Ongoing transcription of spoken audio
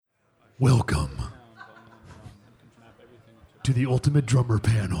Welcome to the Ultimate Drummer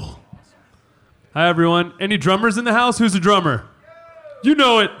Panel. Hi, everyone. Any drummers in the house? Who's a drummer? You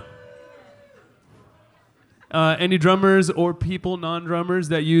know it. Any drummers or people, non-drummers,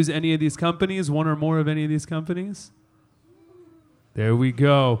 that use any of these companies, one or more of any of these companies? There we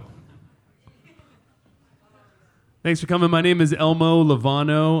go. Thanks for coming. My name is Elmo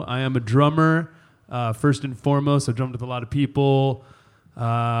Lovano. I am a drummer. First and foremost, I've drummed with a lot of people.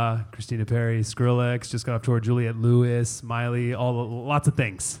 Christina Perri, Skrillex, just got off tour, Juliette Lewis, Miley, lots of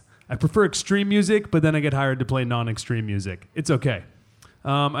things. I prefer extreme music, but then I get hired to play non-extreme music. It's okay.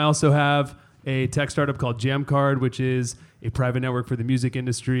 I also have a tech startup called Jamcard, which is a private network for the music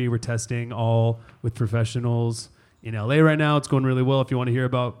industry. We're testing all with professionals in LA right now. It's going really well. If you want to hear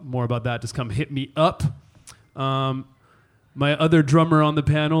more about that, just come hit me up. My other drummer on the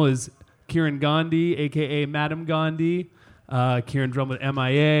panel is Kieran Gandhi, a.k.a. Madam Gandhi. Kieran drummed with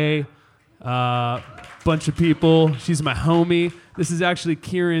MIA, bunch of people. She's my homie. This is actually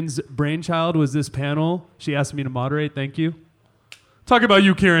Kieran's brainchild, was this panel. She asked me to moderate. Thank you. Talk about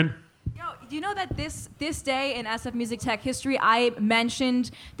you, Kieran. Yo, do you know that this day in SF Music Tech history, I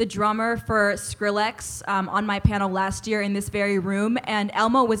mentioned the drummer for Skrillex on my panel last year in this very room, and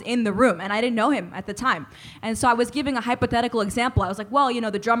Elmo was in the room, and I didn't know him at the time. And so I was giving a hypothetical example. I was like, well,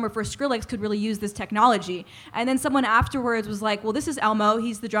 the drummer for Skrillex could really use this technology. And then someone afterwards was like, well, this is Elmo.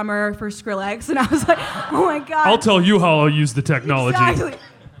 He's the drummer for Skrillex. And I was like, oh my God. I'll tell you how I'll use the technology. Exactly.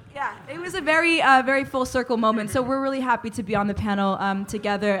 Yeah, it was a very full circle moment. So we're really happy to be on the panel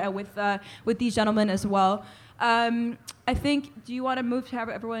together with these gentlemen as well. I think, do you want to move to have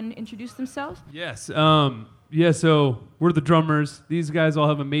everyone introduce themselves? Yes. So we're the drummers. These guys all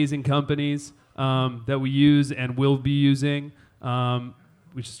have amazing companies that we use and will be using.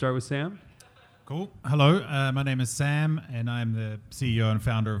 We should start with Sam. Cool. Hello, my name is Sam, and I'm the CEO and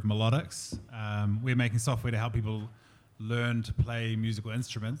founder of Melodics. We're making software to help people learn to play musical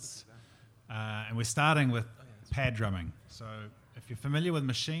instruments, and we're starting with pad drumming. So if you're familiar with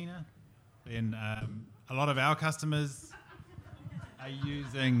Machina, then a lot of our customers are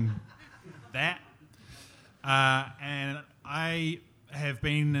using that, and I have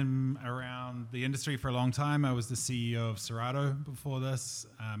been around the industry for a long time. I was the CEO of Serato before this.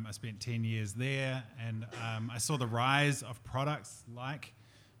 I spent 10 years there, and I saw the rise of products like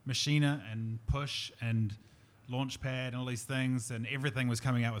Machina and Push and Launchpad and all these things, and everything was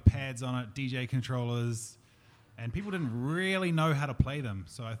coming out with pads on it, DJ controllers, and people didn't really know how to play them.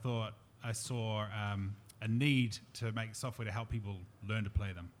 So I saw a need to make software to help people learn to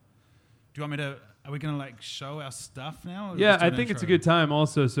play them. Do you want me to? Are we going to show our stuff now? Yeah, I think it's a good time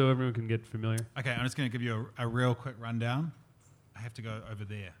also, so everyone can get familiar. Okay, I'm just going to give you a real quick rundown. I have to go over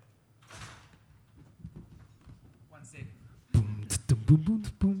there. 1 second.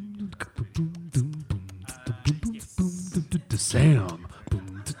 Sam.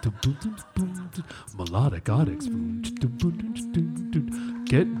 Melodic Onyx.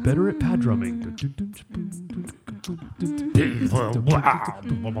 Get better at pad drumming.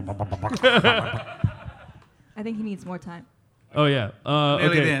 I think he needs more time. Oh, yeah.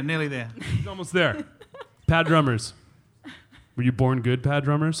 Nearly there. He's almost there. Pad drummers. Were you born good pad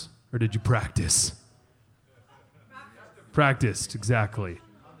drummers? Or did you practice? Practiced, exactly.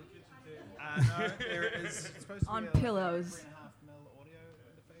 No, there is supposed to On be a pillows. 3.5 mil audio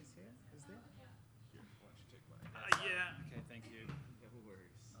interface here. Is there? Yeah. Okay, thank you. No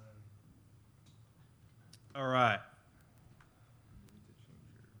worries. All right.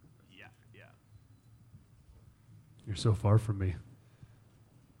 Yeah. You're so far from me.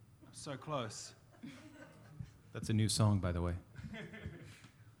 So close. That's a new song, by the way.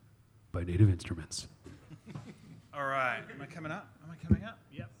 By Native Instruments. All right. Am I coming up?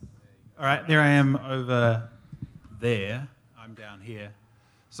 Yep. All right, there I am over there. I'm down here.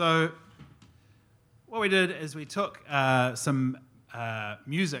 So what we did is we took some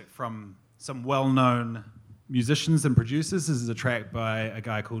music from some well-known musicians and producers. This is a track by a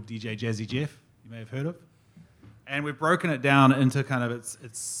guy called DJ Jazzy Jeff, you may have heard of. And we've broken it down into kind of its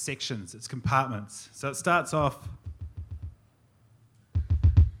sections, its compartments. So it starts off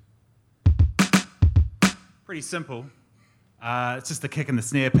pretty simple. It's just the kick and the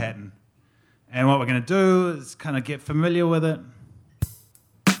snare pattern. And what we're going to do is kind of get familiar with it.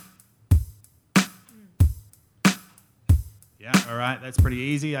 Yeah, all right, that's pretty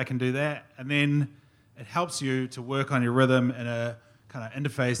easy. I can do that. And then it helps you to work on your rhythm in a kind of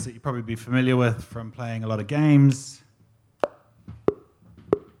interface that you'll probably be familiar with from playing a lot of games.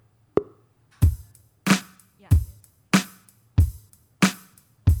 Yeah.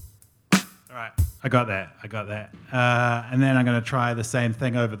 All right, I got that. And then I'm going to try the same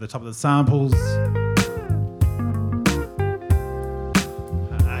thing over the top of the samples.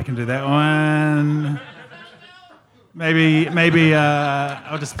 I can do that one. Maybe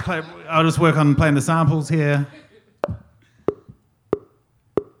I'll just work on playing the samples here.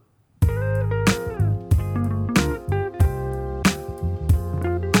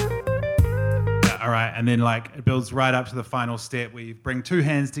 All right, and then it builds right up to the final step where you bring two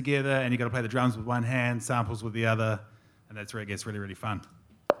hands together and you got to play the drums with one hand, samples with the other, and that's where it gets really, really fun.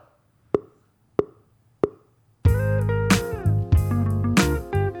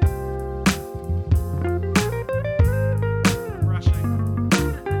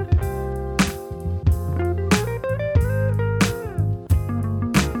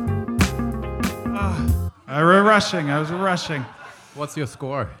 I was rushing. What's your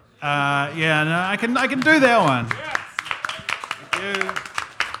score? I can do that one. Yes.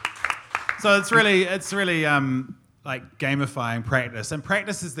 So it's really gamifying practice, and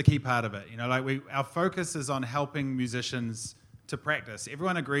practice is the key part of it. Our focus is on helping musicians to practice.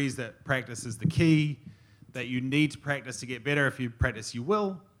 Everyone agrees that practice is the key, that you need to practice to get better. If you practice, you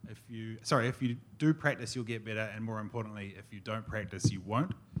will. If you do practice, you'll get better, and more importantly, if you don't practice, you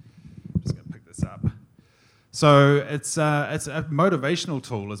won't. I'm just going to pick this up. So it's a motivational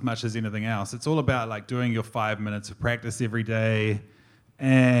tool as much as anything else. It's all about doing your 5 minutes of practice every day,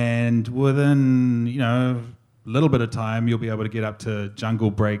 and within a little bit of time, you'll be able to get up to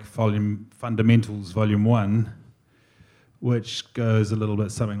Jungle Break Fundamentals Volume 1, which goes a little bit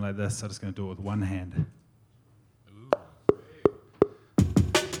something like this. I'm just going to do it with one hand.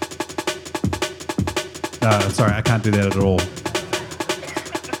 No, sorry, I can't do that at all.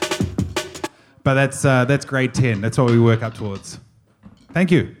 But that's grade 10. That's what we work up towards.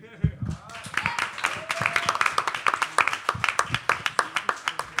 Thank you.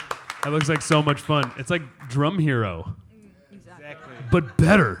 That looks like so much fun. It's like Drum Hero, Exactly. but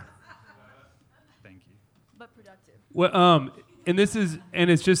better. Thank you. But productive. Well, and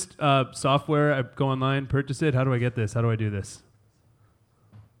it's just software. I go online, purchase it. How do I get this? How do I do this?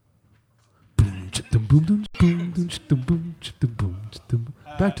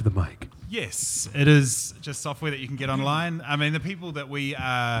 Back to the mic. Yes, it is just software that you can get online. I mean, the people that we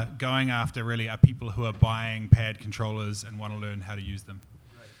are going after really are people who are buying pad controllers and want to learn how to use them.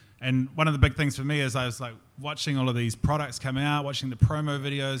 Right. And one of the big things for me is I was watching all of these products come out, watching the promo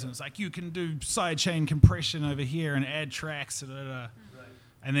videos, and it's you can do sidechain compression over here and add tracks. Right.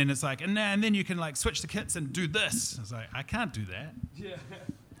 And then it's and then you can switch the kits and do this. I was I can't do that. Yeah.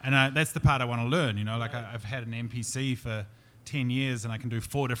 And that's the part I want to learn. I've had an MPC for 10 years and I can do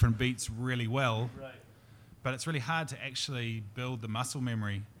 4 different beats really well. Right. But it's really hard to actually build the muscle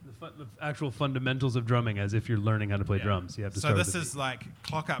memory. The actual fundamentals of drumming, as if you're learning how to play drums. You have to so start this is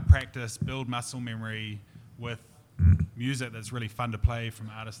clock up practice, build muscle memory with music that's really fun to play from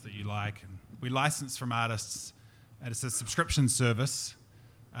artists that you like. And we license from artists, and it's a subscription service,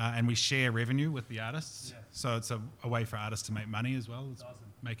 and we share revenue with the artists. Yeah. So it's a way for artists to make money as well. It's awesome.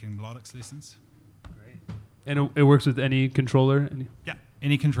 Making melodics lessons. Great. And it works with any controller? Yeah,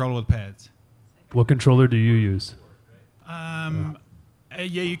 any controller with pads. What controller do you use?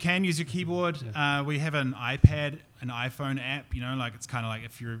 You can use your keyboard. Yeah. We have an iPad, an iPhone app. It's kind of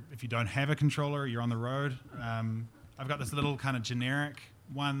if you don't have a controller, you're on the road. I've got this little kind of generic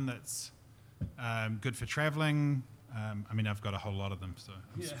one that's good for traveling. I've got a whole lot of them, so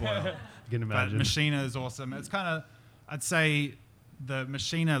I'm spoiled. I can imagine. But Machina is awesome. It's kind of, I'd say, the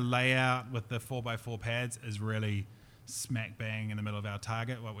Machina layout with the 4x4 pads is really smack bang in the middle of our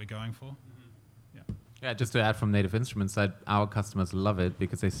target, what we're going for. Mm-hmm. Yeah, just to add from Native Instruments, our customers love it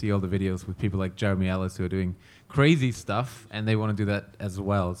because they see all the videos with people like Jeremy Ellis who are doing crazy stuff, and they want to do that as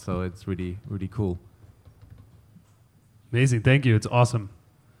well. So it's really, really cool. Amazing. Thank you. It's awesome.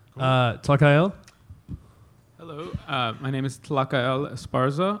 Cool. Tlakael? Hello, my name is Tlakael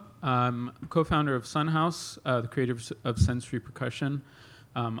Esparza. I'm co-founder of Sunhouse, the creator of Sensory Percussion,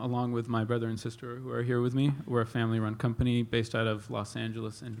 along with my brother and sister who are here with me. We're a family-run company based out of Los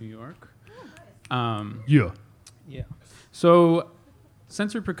Angeles and New York. Yeah. So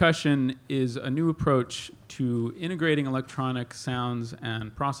Sensory Percussion is a new approach to integrating electronic sounds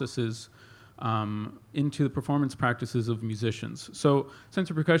and processes into the performance practices of musicians. So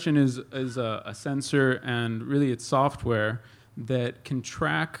Sensory Percussion is a sensor, and really it's software that can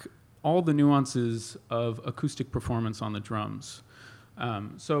track all the nuances of acoustic performance on the drums.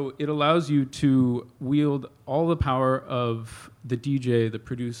 So it allows you to wield all the power of the DJ, the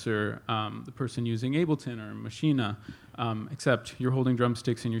producer, the person using Ableton or Machina, except you're holding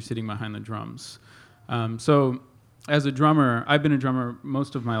drumsticks and you're sitting behind the drums. So as a drummer, I've been a drummer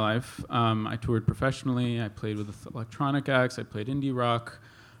most of my life. I toured professionally. I played with electronic acts. I played indie rock.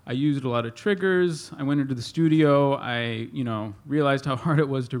 I used a lot of triggers. I went into the studio. I, realized how hard it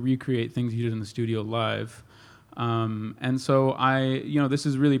was to recreate things you did in the studio live. And so this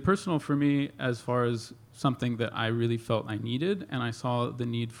is really personal for me as far as something that I really felt I needed, and I saw the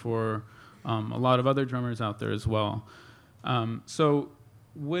need for a lot of other drummers out there as well. So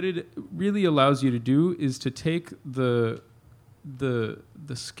what it really allows you to do is to take the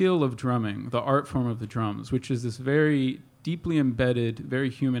skill of drumming, the art form of the drums, which is this very deeply embedded, very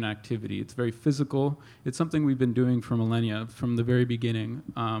human activity. It's very physical. It's something we've been doing for millennia, from the very beginning,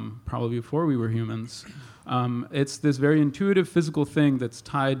 probably before we were humans. It's this very intuitive physical thing that's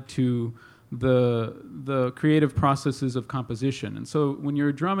tied to the creative processes of composition. And so when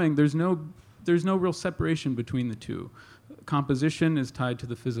you're drumming, there's no real separation between the two. Composition is tied to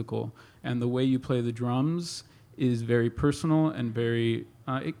the physical, and the way you play the drums is very personal and very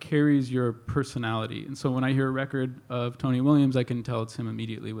it carries your personality. And so when I hear a record of Tony Williams, I can tell it's him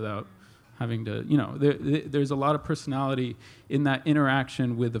immediately without having to, there's a lot of personality in that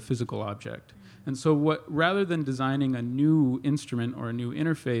interaction with the physical object. And so rather than designing a new instrument or a new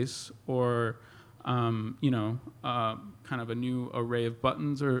interface or kind of a new array of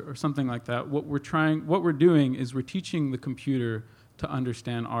buttons or something like that, what we're doing is we're teaching the computer to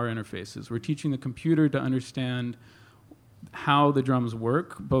understand our interfaces. We're teaching the computer to understand how the drums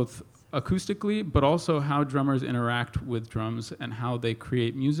work, both acoustically, but also how drummers interact with drums and how they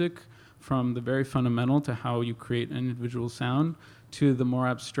create music, from the very fundamental to how you create an individual sound to the more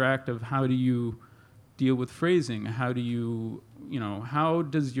abstract of how do you deal with phrasing, how do you, how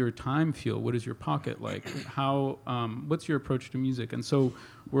does your time feel, what is your pocket like, what's your approach to music. And so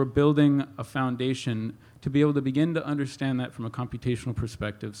we're building a foundation to be able to begin to understand that from a computational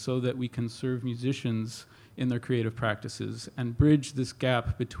perspective so that we can serve musicians in their creative practices and bridge this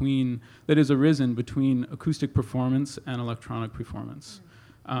gap that has arisen between acoustic performance and electronic performance.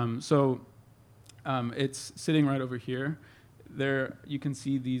 It's sitting right over here. There you can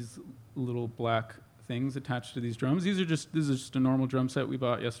see these little black things attached to these drums. This is just a normal drum set we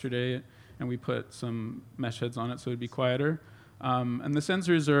bought yesterday, and we put some mesh heads on it so it'd be quieter. And the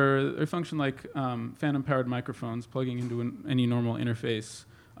sensors they function like phantom-powered microphones plugging into any normal interface,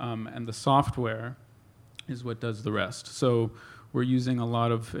 and the software is what does the rest. So we're using a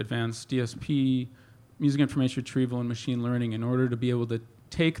lot of advanced DSP, music information retrieval, and machine learning in order to be able to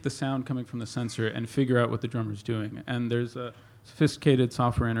take the sound coming from the sensor and figure out what the drummer's doing. And there's a sophisticated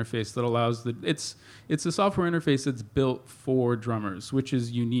software interface that allows it's a software interface that's built for drummers, which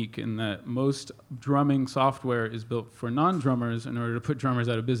is unique in that most drumming software is built for non-drummers in order to put drummers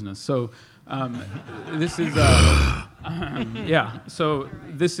out of business. So this is so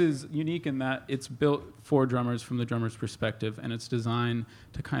this is unique in that it's built for drummers from the drummer's perspective, and it's designed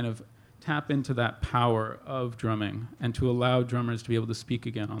to kind of tap into that power of drumming and to allow drummers to be able to speak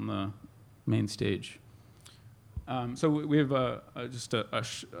again on the main stage. So we have just a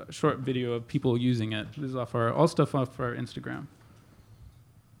short video of people using it. This is all stuff off our Instagram.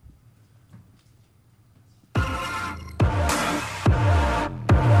 Can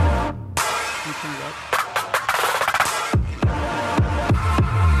you turn it up?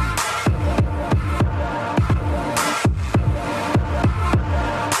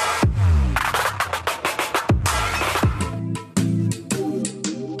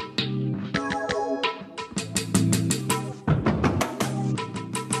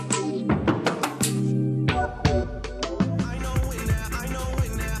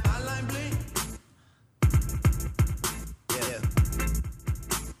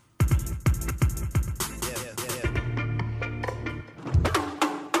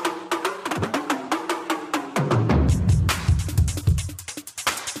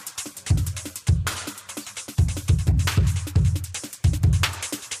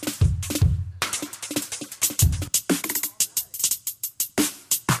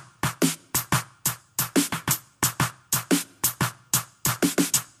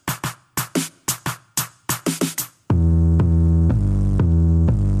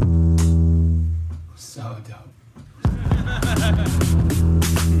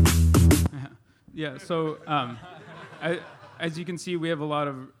 Yeah, so as you can see, we have a lot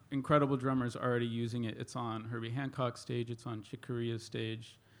of incredible drummers already using it. It's on Herbie Hancock's stage. It's on Chick Corea's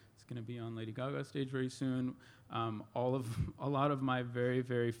stage. It's going to be on Lady Gaga's stage very soon. A lot of my very,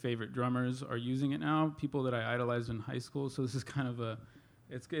 very favorite drummers are using it now, people that I idolized in high school. So this is kind of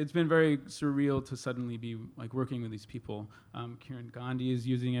it's been very surreal to suddenly be like working with these people. Kieran Gandhi is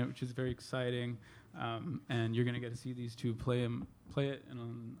using it, which is very exciting. And you're going to get to see these two play it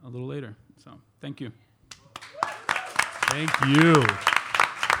a little later. So thank you. Thank you.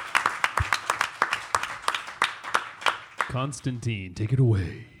 Constantine, take it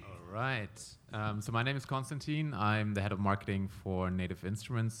away. All right. So my name is Konstantin. I'm the head of marketing for Native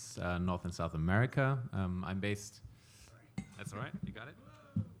Instruments, North and South America. I'm based. That's all right. You got it.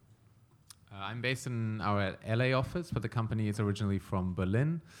 I'm based in our LA office, but the company is originally from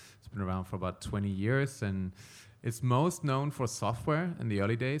Berlin. It's been around for about 20 years, and it's most known for software in the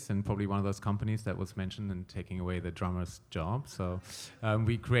early days, and probably one of those companies that was mentioned in taking away the drummer's job. So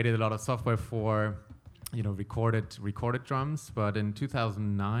we created a lot of software for recorded drums, but in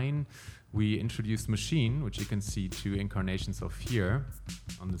 2009 we introduced Maschine, which you can see two incarnations of here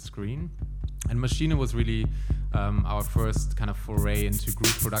on the screen. And Maschine was really our first kind of foray into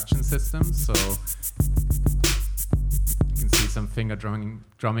group production systems. So you can see some finger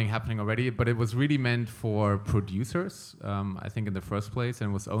drumming happening already, but it was really meant for producers, I think, in the first place,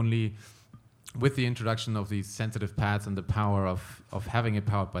 and was only with the introduction of these sensitive pads and the power of having it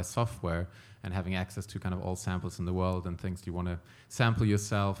powered by software and having access to kind of all samples in the world and things you want to sample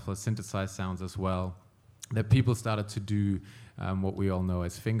yourself or synthesize sounds as well, that people started to do what we all know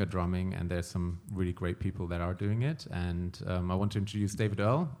as finger drumming, and there's some really great people that are doing it. And I want to introduce David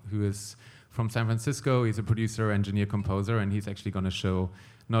Earl, who is from San Francisco. He's a producer, engineer, composer, and he's actually going to show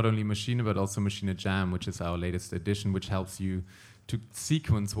not only Maschine, but also Maschine Jam, which is our latest edition, which helps you to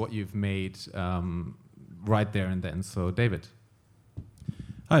sequence what you've made right there and then. So, David.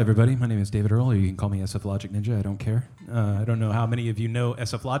 Hi, everybody. My name is David Earl. You can call me SF Logic Ninja. I don't care. I don't know how many of you know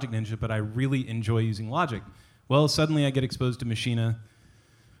SF Logic Ninja, but I really enjoy using Logic. Well, suddenly I get exposed to Maschine,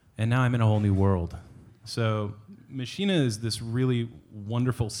 and now I'm in a whole new world. So Maschine is this really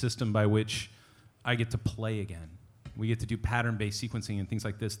wonderful system by which I get to play again. We get to do pattern-based sequencing and things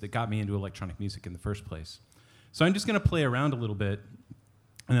like this that got me into electronic music in the first place. So I'm just going to play around a little bit,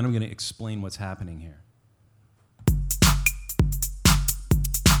 and then I'm going to explain what's happening here.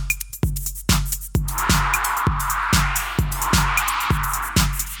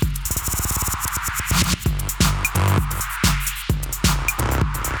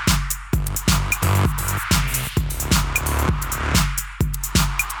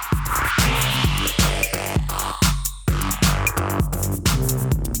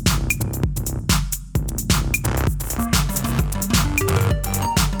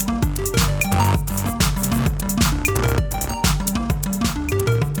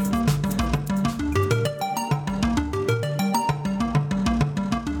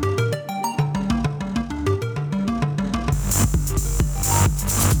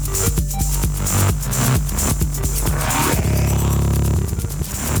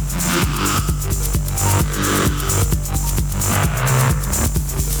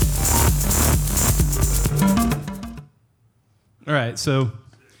 All right, so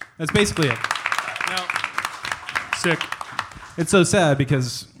that's basically it. Now, Sick. it's so sad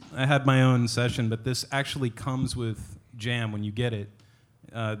because I had my own session, but this actually comes with Jam when you get it.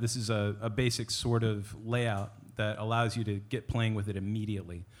 This is a basic sort of layout that allows you to get playing with it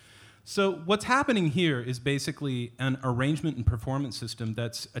immediately. So what's happening here is basically an arrangement and performance system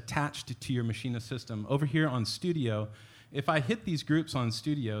that's attached to your Maschine system. Over here on Studio, if I hit these groups on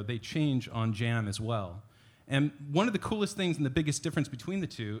Studio, they change on Jam as well. And one of the coolest things and the biggest difference between the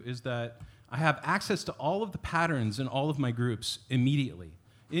two is that I have access to all of the patterns in all of my groups immediately.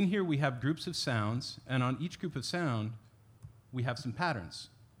 In here we have groups of sounds, and on each group of sound, we have some patterns.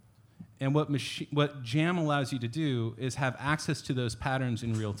 And what Jam allows you to do is have access to those patterns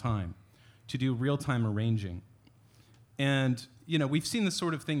in real time, to do real-time arranging. And we've seen this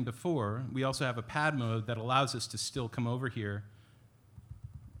sort of thing before. We also have a pad mode that allows us to still come over here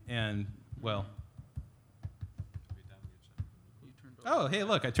and, well, oh, hey,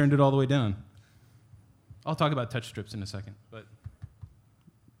 look, I turned it all the way down. I'll talk about touch strips in a second, but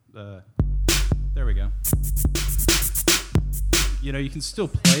there we go. You can still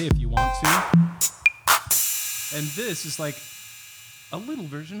play if you want to. And this is like a little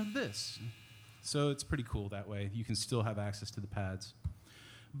version of this. So it's pretty cool that way. You can still have access to the pads.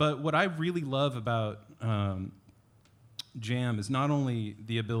 But what I really love about Jam is not only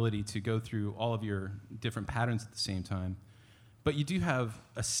the ability to go through all of your different patterns at the same time, but you do have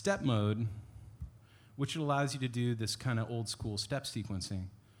a step mode, which allows you to do this kind of old school step sequencing.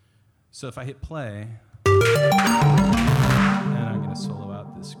 So if I hit play, and I'm going to solo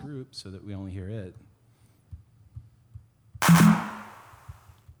out this group so that we only hear it.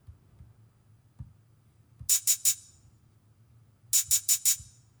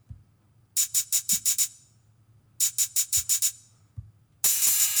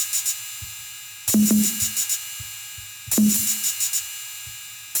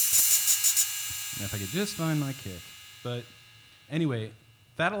 Now if I could just find my kick. But anyway,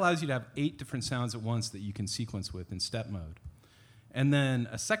 that allows you to have 8 different sounds at once that you can sequence with in step mode. And then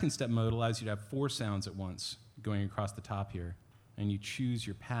a second step mode allows you to have 4 sounds at once going across the top here. And you choose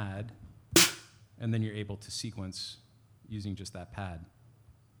your pad, and then you're able to sequence using just that pad.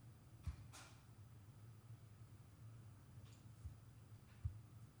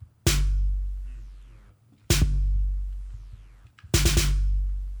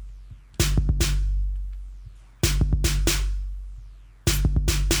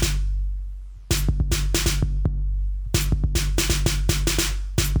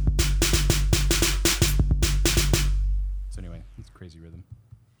 Crazy rhythm.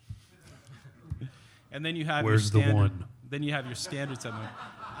 And then you have Where's your the standard, one? Then you have your standard set mode.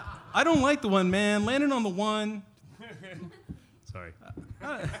 I don't like the one, man. Landing on the one. Sorry.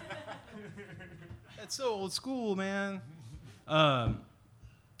 That's so old school, man.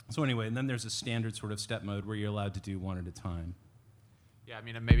 So anyway, and then there's a standard sort of step mode where you're allowed to do one at a time. Yeah, I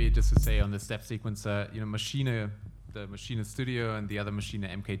mean, and maybe just to say on the step sequencer, Maschine, the Maschine Studio and the other Maschine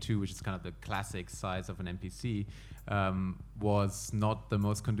MK2, which is kind of the classic size of an MPC, was not the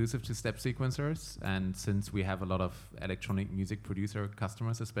most conducive to step sequencers. And since we have a lot of electronic music producer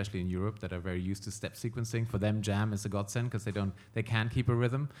customers, especially in Europe, that are very used to step sequencing, for them Jam is a godsend because they can keep a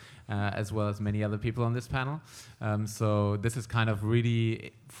rhythm, as well as many other people on this panel. So this is kind of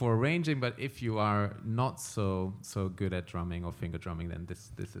really for arranging, but if you are not so good at drumming or finger drumming, then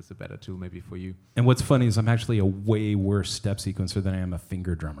this is a better tool maybe for you. And what's funny is I'm actually a way worse step sequencer than I am a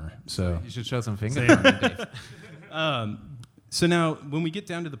finger drummer. So you should show some finger drumming, Dave. So now, when we get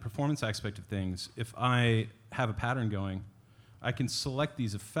down to the performance aspect of things, if I have a pattern going, I can select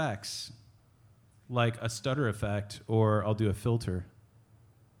these effects, like a stutter effect, or I'll do a filter.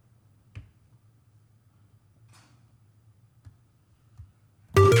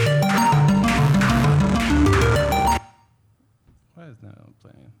 Why is that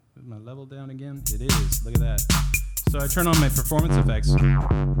playing? Is my level down again? It is. Look at that. So I turn on my performance effects.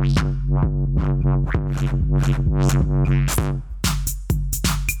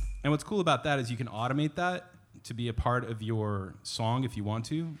 And what's cool about that is you can automate that to be a part of your song if you want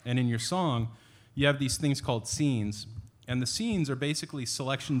to. And in your song, you have these things called scenes. And the scenes are basically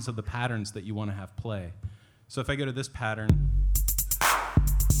selections of the patterns that you want to have play. So if I go to this pattern,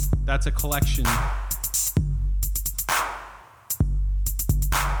 that's a collection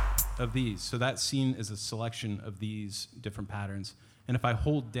of these. So that scene is a selection of these different patterns. And if I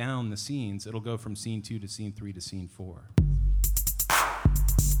hold down the scenes, it'll go from scene 2 to scene 3 to scene 4.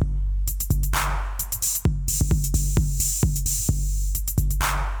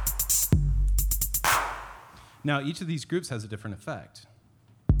 Now, each of these groups has a different effect.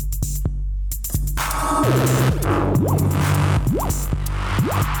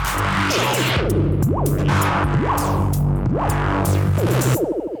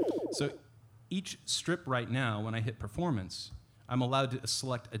 So each strip right now, when I hit performance, I'm allowed to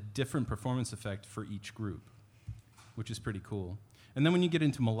select a different performance effect for each group, which is pretty cool. And then when you get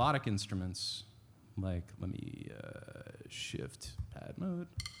into melodic instruments, like, let me shift pad mode.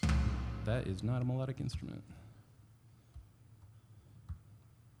 That is not a melodic instrument.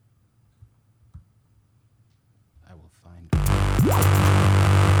 I will find it.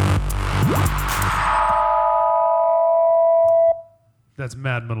 That's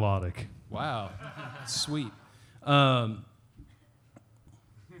mad melodic. Wow. Sweet.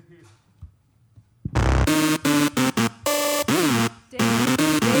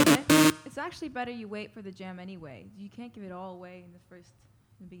 David, it's actually better you wait for the jam anyway. You can't give it all away in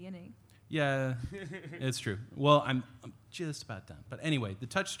the beginning. Yeah, it's true. Well, I'm just about done. But anyway, the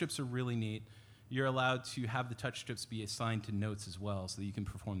touch strips are really neat. You're allowed to have the touch strips be assigned to notes as well, so that you can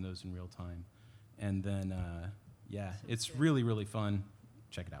perform those in real time. And then, it's really, really fun.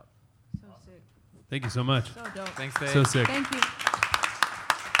 Check it out. So sick. Thank you so much. So dope. Thanks, Dave. So sick. Thank you.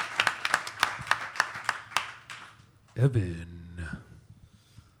 Evan.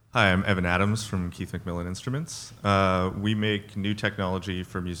 Hi, I'm Evan Adams from Keith McMillan Instruments. We make new technology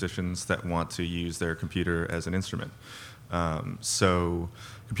for musicians that want to use their computer as an instrument. So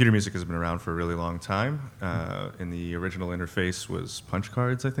computer music has been around for a really long time. And the original interface was punch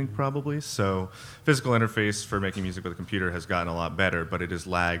cards, I think, probably. So physical interface for making music with a computer has gotten a lot better, but it has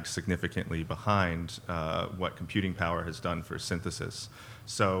lagged significantly behind what computing power has done for synthesis.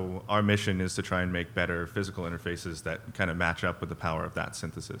 So our mission is to try and make better physical interfaces that kind of match up with the power of that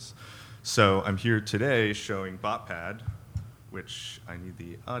synthesis. So I'm here today showing BotPad, which I need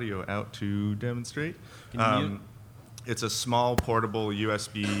the audio out to demonstrate. It's a small portable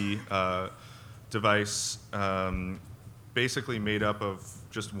USB device, basically made up of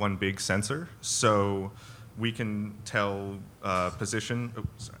just one big sensor. So we can tell position. Oh,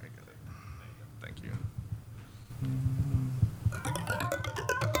 sorry, I got it. Thank you.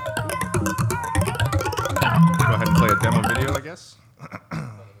 Go ahead and play a demo video, I guess.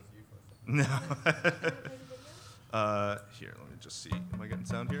 No. Here, let me just see. Am I getting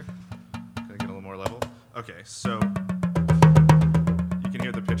sound here? Can I get a little more level? Okay, so you can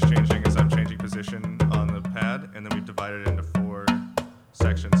hear the pitch changing as I'm changing position on the pad, and then we've divided it into 4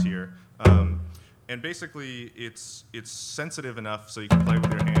 sections here. And basically, it's sensitive enough so you can play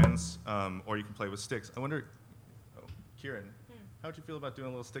with your hands, or you can play with sticks. I wonder, Kieran, how would you feel about doing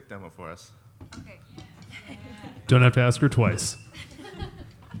a little stick demo for us? Okay. Don't have to ask her twice. You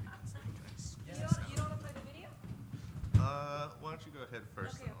don't want to play the video? Why don't you go ahead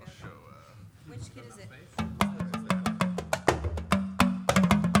first, Okay, and okay, I'll show. Which kid is it?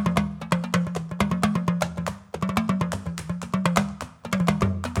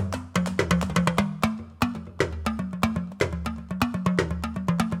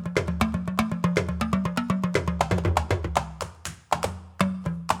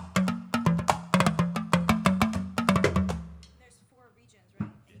 There's 4 regions, right?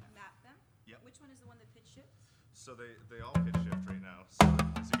 And you map them? Yep. Which one is the one that pitch shifts? So they all pitch shift right now. So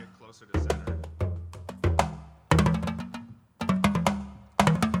as you get closer to center.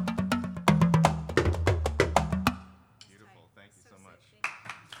 Beautiful. Thank you so much.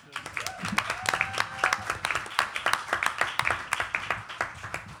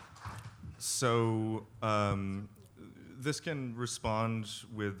 So this can respond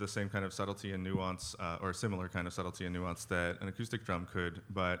with the same kind of subtlety and nuance, or similar kind of subtlety and nuance that an acoustic drum could,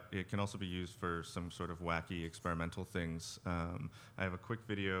 but it can also be used for some sort of wacky experimental things. I have a quick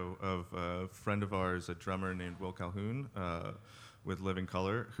video of a friend of ours, a drummer named Will Calhoun, with Living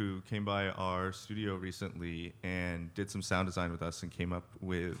Color, who came by our studio recently and did some sound design with us and came up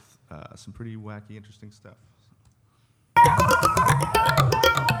with some pretty wacky, interesting stuff.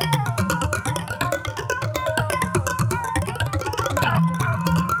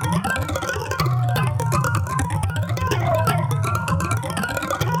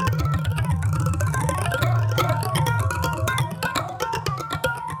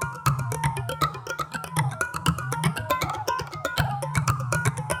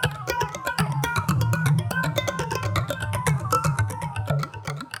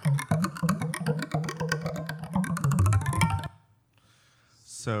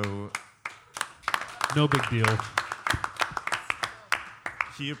 So No big deal.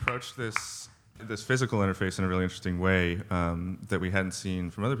 he approached this physical interface in a really interesting way that we hadn't seen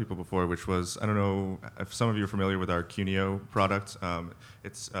from other people before, which was, I don't know if some of you are familiar with our Cuneo product.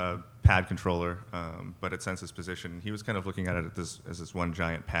 It's a pad controller, but it senses position. He was kind of looking at it as this one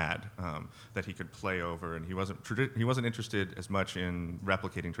giant pad that he could play over, and he wasn't interested as much in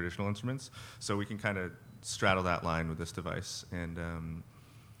replicating traditional instruments, so we can kind of straddle that line with this device. And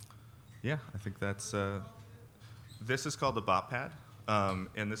yeah, I think that's, this is called the Bop Pad.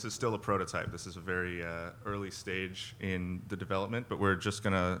 And this is still a prototype. This is a very early stage in the development, but we're just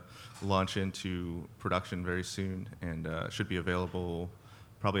going to launch into production very soon, and should be available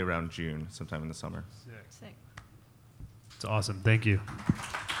probably around June, sometime in the summer. Sick. It's awesome. Thank you.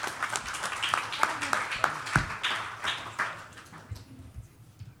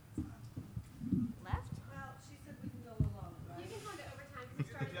 Left? Well, she said we can go along, right? You can go into overtime because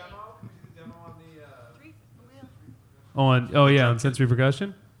it started late. Oh yeah, on sensory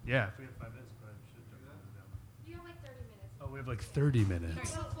percussion? Yeah. If we have 5 minutes, probably should jump on the demo. You have like 30 minutes. Oh, we have like 30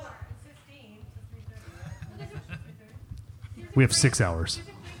 minutes. Well, 4, it's 15 to 3:30, right? We have 6 hours. There's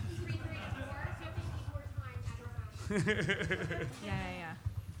a break from 3:30 to 4, so you have to eat more time at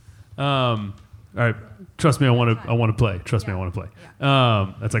Yeah. All right. Trust me, I want to play. Trust me, I Yeah. want to play.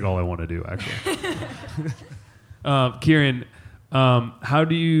 That's like all I want to do, actually. Kieran, how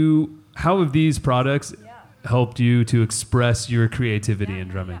have these products helped you to express your creativity in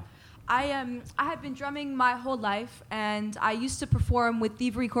drumming? I have been drumming my whole life, and I used to perform with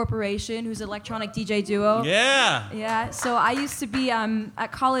Thievery Corporation, who's an electronic DJ duo. Yeah. Yeah, so I used to be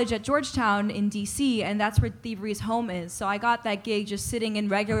at college at Georgetown in DC, and that's where Thievery's home is. So I got that gig just sitting in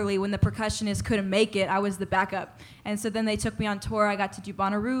regularly when the percussionist couldn't make it. I was the backup. And so then they took me on tour. I got to do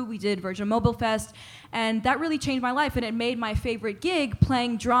Bonnaroo. We did Virgin Mobile Fest. And that really changed my life, and it made my favorite gig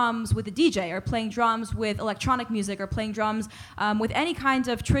playing drums with a DJ, or playing drums with electronic music, or playing drums with any kind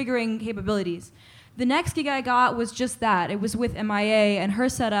of triggering capabilities. The next gig I got was just that. It was with MIA, and her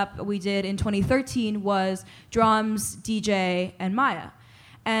setup we did in 2013 was drums, DJ, and Maya.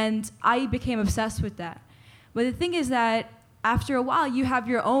 And I became obsessed with that. But the thing is that after a while, you have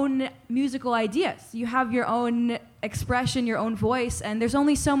your own musical ideas. You have your own expression, your own voice, and there's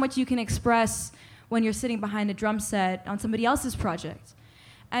only so much you can express when you're sitting behind a drum set on somebody else's project.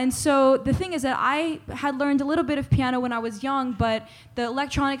 And so the thing is that I had learned a little bit of piano when I was young, but the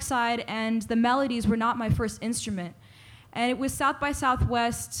electronic side and the melodies were not my first instrument. And it was South by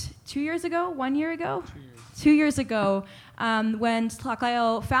Southwest 2 years ago, 1 year ago? 2 years ago, when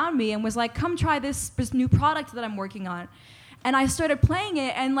Tlakayo found me and was like, come try this new product that I'm working on. And I started playing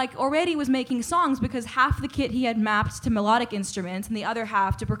it and like already was making songs because half the kit he had mapped to melodic instruments and the other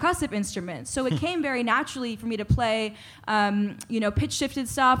half to percussive instruments. So it came very naturally for me to play, pitch shifted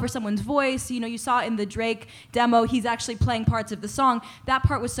stuff or someone's voice. You saw in the Drake demo, he's actually playing parts of the song. That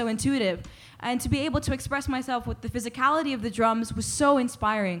part was so intuitive. And to be able to express myself with the physicality of the drums was so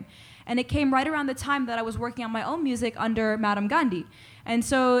inspiring. And it came right around the time that I was working on my own music under Madame Gandhi. And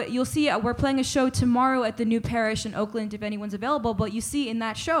so you'll see we're playing a show tomorrow at the New Parish in Oakland if anyone's available. But you see in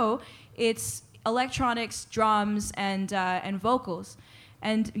that show, it's electronics, drums, and vocals.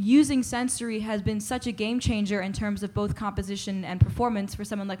 And using sensory has been such a game changer in terms of both composition and performance for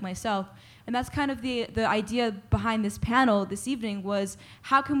someone like myself. And that's kind of the idea behind this panel this evening was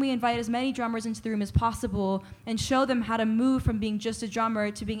how can we invite as many drummers into the room as possible and show them how to move from being just a drummer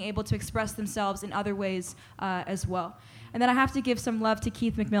to being able to express themselves in other ways as well. And then I have to give some love to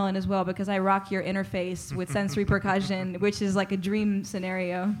Keith McMillan as well because I rock your interface with sensory percussion, which is like a dream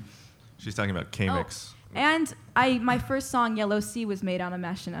scenario. She's talking about K-Mix. Oh, and my first song, Yellow Sea, was made on a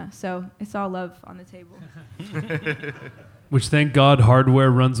Machina, so it's all love on the table. Which, thank God,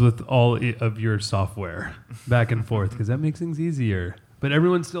 hardware runs with all of your software back and forth because that makes things easier. But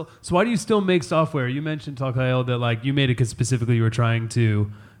everyone's still... So why do you still make software? You mentioned, Tlakayo, that like you made it because specifically you were trying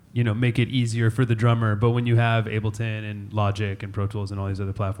to make it easier for the drummer. But when you have Ableton and Logic and Pro Tools and all these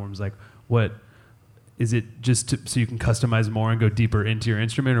other platforms, like what... Is it just so you can customize more and go deeper into your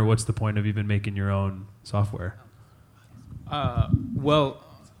instrument, or what's the point of even making your own software?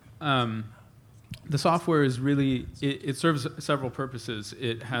 The software is really, it serves several purposes.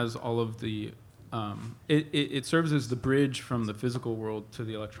 It has all of the, it serves as the bridge from the physical world to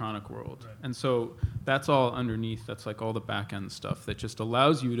the electronic world. Right. And so that's all underneath, that's like all the back end stuff that just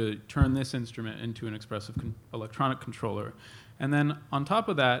allows you to turn this instrument into an expressive electronic controller. And then on top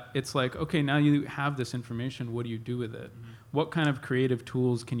of that, it's like, okay, now you have this information, what do you do with it? Mm-hmm. What kind of creative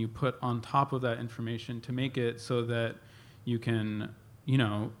tools can you put on top of that information to make it so that you can,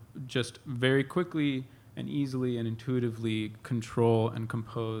 just very quickly and easily and intuitively control and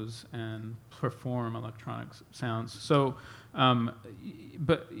compose and perform electronic sounds. So,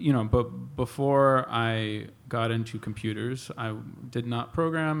 but before I got into computers, I did not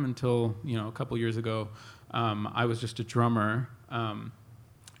program until, a couple years ago. I was just a drummer,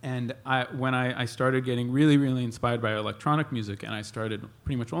 and when I started getting really, really inspired by electronic music, and I started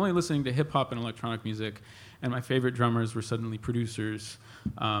pretty much only listening to hip-hop and electronic music, and my favorite drummers were suddenly producers,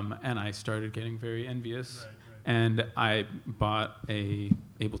 and I started getting very envious. Right. And I bought a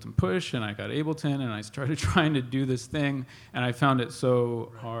Ableton Push, and I got Ableton, and I started trying to do this thing, and I found it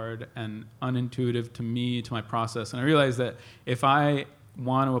so hard and unintuitive to me, to my process, and I realized that if I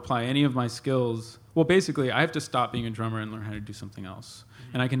want to apply any of my skills, well, basically, I have to stop being a drummer and learn how to do something else.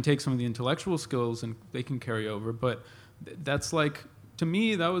 Mm-hmm. And I can take some of the intellectual skills and they can carry over, but that's like, to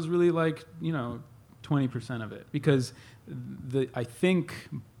me, that was really like, 20% of it. Because I think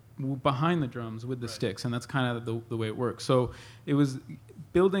behind the drums with the sticks, and that's kind of the way it works. So it was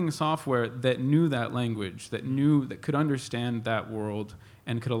building software that knew that language, that could understand that world,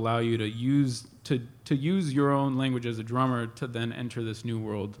 and could allow you to use your own language as a drummer to then enter this new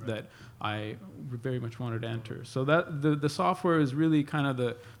world that I very much wanted to enter. So that the software is really kind of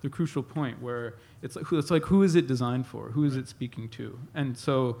the crucial point where it's like who is it designed for? Who is it speaking to? And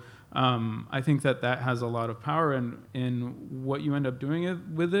so I think that has a lot of power in what you end up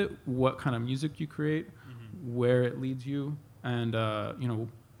doing with it, what kind of music you create, mm-hmm. where it leads you, and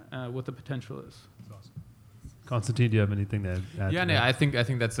what the potential is. Constantine, do you have anything to add? Yeah, no, I think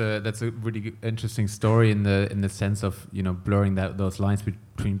that's a really interesting story in the sense of blurring those lines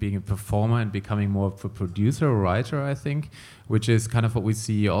between being a performer and becoming more of a producer or writer. I think, which is kind of what we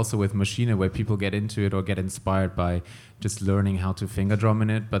see also with Machina, where people get into it or get inspired by just learning how to finger drum in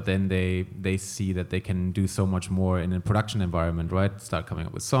it, but then they see that they can do so much more in a production environment, right? Start coming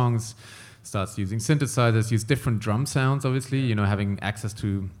up with songs, starts using synthesizers, use different drum sounds. Obviously, having access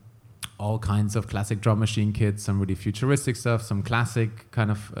to all kinds of classic drum machine kits, some really futuristic stuff, some classic kind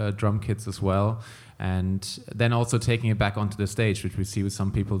of drum kits as well. And then also taking it back onto the stage, which we see with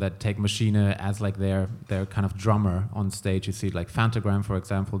some people that take Machine as like their kind of drummer on stage. You see like Fantagram, for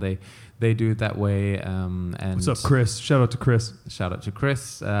example, they do it that way. And What's up, Chris? Shout out to Chris. Shout out to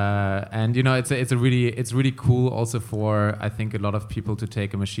Chris. And you know, it's really cool also for, I think, a lot of people to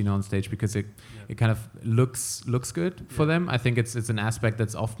take a Machine on stage because it kind of looks good for them. I think it's an aspect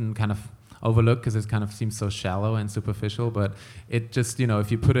that's often kind of overlooked because it kind of seems so shallow and superficial, but it just, you know,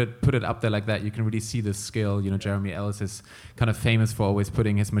 if you put it up there like that, you can really see the skill. You know, Jeremy Ellis is kind of famous for always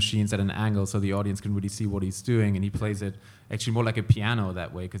putting his machines at an angle so the audience can really see what he's doing, and he plays it actually more like a piano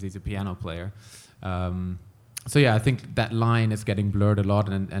that way because he's a piano player. So yeah, I think that line is getting blurred a lot,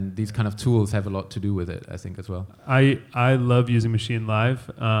 and these kind of tools have a lot to do with it, I think, as well. I love using Machine Live.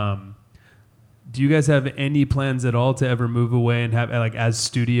 Do you guys have any plans at all to ever move away and have, like, as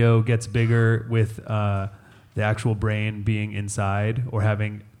studio gets bigger with the actual brain being inside or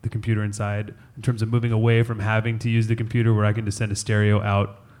having the computer inside, in terms of moving away from having to use the computer where I can just send a stereo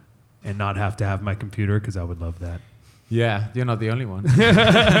out and not have to have my computer? Because I would love that. Yeah, you're not the only one.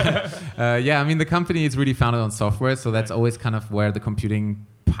 Yeah, I mean, the company is really founded on software, so that's always kind of where the computing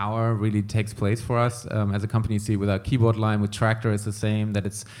power really takes place for us as a company. See, with our keyboard line, with Traktor, it's the same, that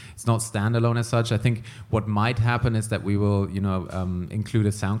it's not standalone as such. I think what might happen is that we will, you know, include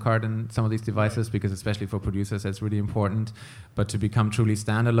a sound card in some of these devices, because especially for producers, that's really important. But to become truly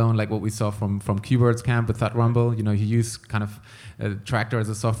standalone, like what we saw from Qbird's camp with Thud Rumble, you know, you use kind of Traktor as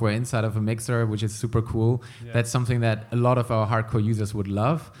a software inside of a mixer, which is super cool. Yeah. That's something that a lot of our hardcore users would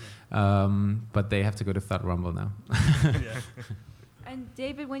love, but they have to go to Thud Rumble now. Yeah. And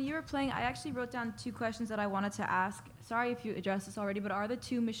David, when you were playing, I actually wrote down 2 questions that I wanted to ask. Sorry if you addressed this already, but are the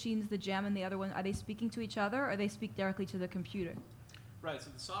 2 machines, the Jam and the other one, are they speaking to each other, or they speak directly to the computer? Right, so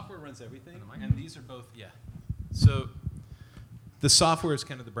the software runs everything, and these are both, So the software is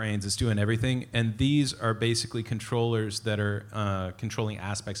kind of the brains, it's doing everything, and these are basically controllers that are controlling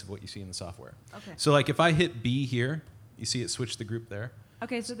aspects of what you see in the software. Okay. So like if I hit B here, you see it switch the group there?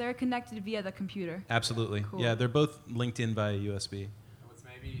 Okay, so they're connected via the computer. Absolutely. Cool. Yeah, they're both linked in via USB.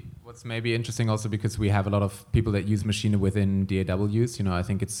 What's maybe interesting also, because we have a lot of people that use Machine within DAWs, you know, I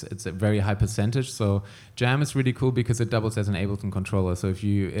think it's a very high percentage. So Jam is really cool because it doubles as an Ableton controller. So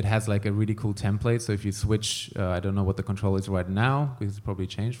it has like a really cool template. So if you switch, I don't know what the control is right now, because it's probably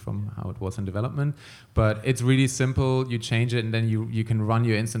changed from how it was in development, but it's really simple. You change it and then you can run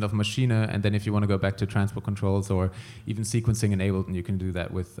your instant of Machine, and then if you want to go back to transport controls or even sequencing in Ableton, you can do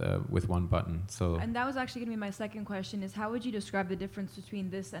that with one button. So. And that was actually going to be my second question, is how would you describe the difference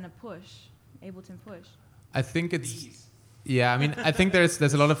between this and a push, Ableton Push? I think it's, I mean, I think there's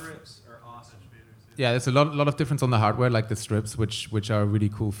a lot of, there's a lot of difference on the hardware, like the strips, which are a really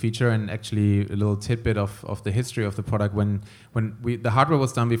cool feature, and actually a little tidbit of the history of the product. When the hardware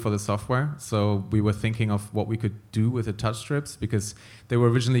was done before the software, so we were thinking of what we could do with the touch strips, because they were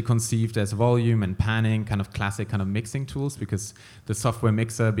originally conceived as volume and panning, kind of classic kind of mixing tools, because the software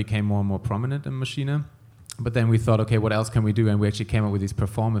mixer became more and more prominent in Machine. But then we thought, okay, what else can we do? And we actually came up with these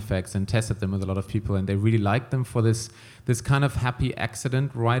perform effects and tested them with a lot of people, and they really liked them for this kind of happy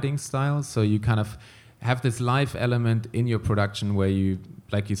accident writing style. So you kind of have this live element in your production where you,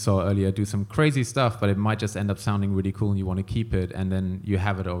 like you saw earlier, do some crazy stuff, but it might just end up sounding really cool and you want to keep it, and then you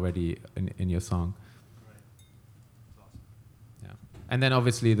have it already in your song. Yeah. And then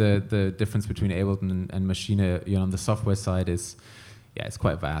obviously the difference between Ableton and Machine, you know, on the software side is, it's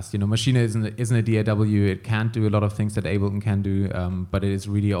quite vast. You know, Machine isn't a DAW. It can't do a lot of things that Ableton can do, but it is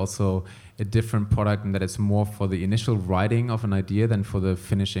really also a different product, in that it's more for the initial writing of an idea than for the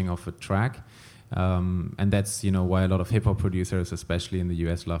finishing of a track. And that's, you know, why a lot of hip hop producers, especially in the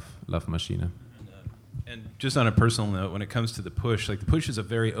US, love Machine. And just on a personal note, when it comes to the push, like the push is a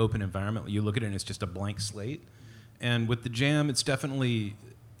very open environment. You look at it and it's just a blank slate. And with the Jam, it's definitely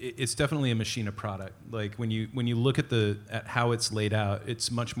a Machine product. Like when you look at how it's laid out,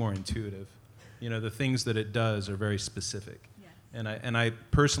 it's much more intuitive. You know, the things that it does are very specific. Yeah. And I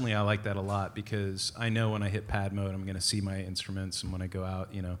personally, I like that a lot, because I know when I hit pad mode, I'm going to see my instruments, and when I go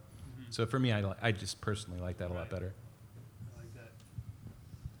out, you know. Mm-hmm. So for me, I just personally like that a lot better. I like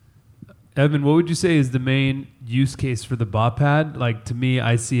that. Evan, what would you say is the main use case for the bop pad? Like, to me,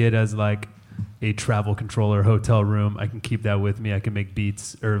 I see it as like a travel controller, hotel room. I can keep that with me. I can make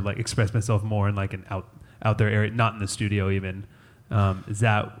beats or like express myself more in like an out there area, not in the studio even. Is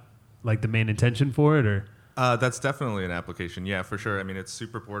that like the main intention for it, or? That's definitely an application. Yeah, for sure. I mean, it's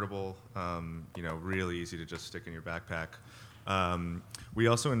super portable. You know, really easy to just stick in your backpack. We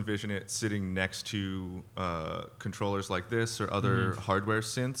also envision it sitting next to controllers like this or other hardware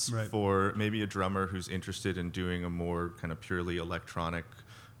synths for maybe a drummer who's interested in doing a more kind of purely electronic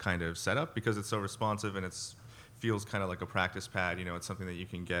kind of setup because it's so responsive and feels kind of like a practice pad. It's something that you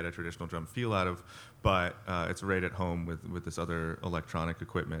can get a traditional drum feel out of, but it's right at home with this other electronic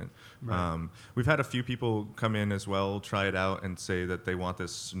equipment. Right. We've had a few people come in as well, try it out, and say that they want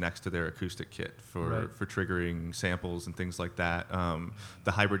this next to their acoustic kit for triggering samples and things like that.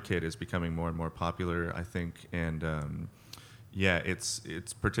 The hybrid kit is becoming more and more popular, I think, and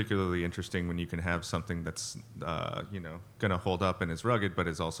it's particularly interesting when you can have something that's going to hold up and is rugged, but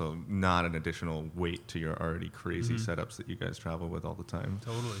is also not an additional weight to your already crazy setups that you guys travel with all the time.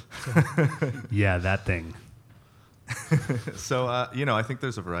 Totally. Yeah, that thing. So I think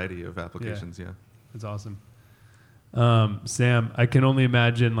there's a variety of applications. Yeah, that's awesome. Sam, I can only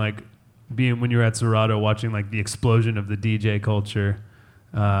imagine like being when you were at Serato, watching like the explosion of the DJ culture.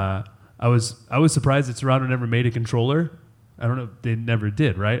 I was surprised that Serato never made a controller. I don't know. They never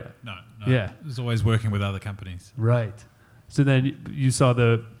did, right? No. Yeah. It was always working with other companies. Right. So then you saw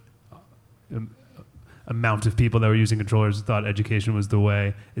the amount of people that were using controllers and thought education was the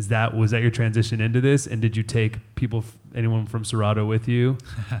way. Was that your transition into this? And did you take anyone from Serato with you?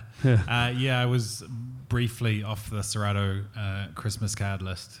 Yeah, I was briefly off the Serato Christmas card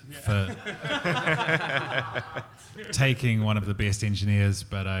list for taking one of the best engineers,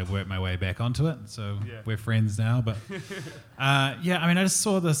 but I worked my way back onto it. So we're friends now. But I just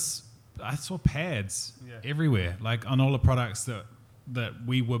saw this. I saw pads everywhere, like on all the products that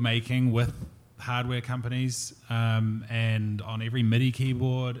we were making with hardware companies, and on every MIDI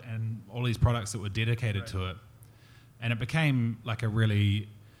keyboard and all these products that were dedicated to it. And it became like a really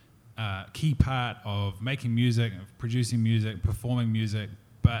key part of making music, of producing music, performing music.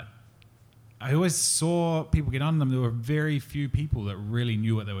 But I always saw people get on them. There were very few people that really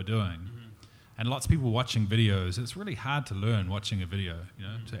knew what they were doing. And lots of people watching videos. It's really hard to learn watching a video,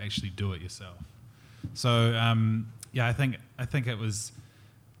 to actually do it yourself. So I think there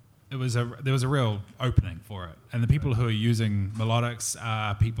was a real opening for it. And the people who are using Melodics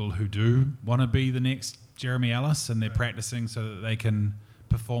are people who do want to be the next Jeremy Ellis, and they're practicing so that they can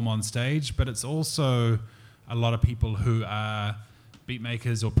perform on stage. But it's also a lot of people who are beat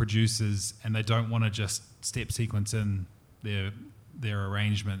makers or producers, and they don't want to just step sequence in their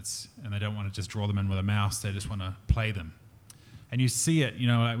arrangements, and they don't want to just draw them in with a mouse. They just want to play them. And you see it,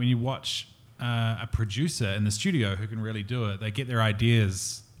 like when you watch a producer in the studio who can really do it, they get their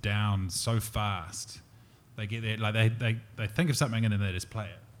ideas down so fast. They get there, like they think of something and then they just play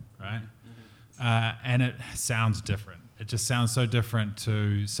it, right? And it sounds different. It just sounds so different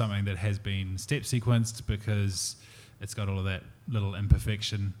to something that has been step sequenced because it's got all of that little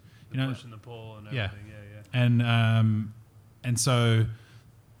imperfection, push and the pull and everything. And so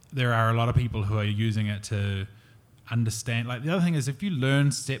there are a lot of people who are using it to understand. Like the other thing is, if you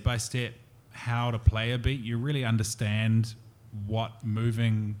learn step by step how to play a beat, you really understand what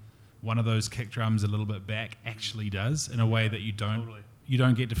moving one of those kick drums a little bit back actually does in a way that you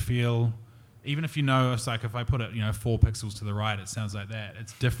don't get to feel. Even if it's like if I put it 4 pixels to the right, it sounds like that.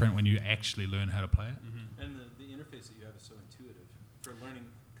 It's different when you actually learn how to play it. And the interface that you have is so intuitive for learning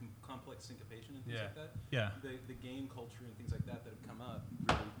complex syncopation and things like that. Yeah. The game culture and things like that have come up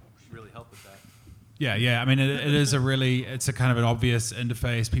really help with that. Yeah. I mean, it's a kind of an obvious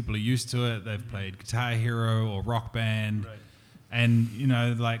interface. People are used to it. They've played Guitar Hero or Rock Band. Right.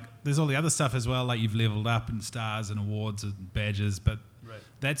 And, like there's all the other stuff as well, like you've leveled up in stars and awards and badges, but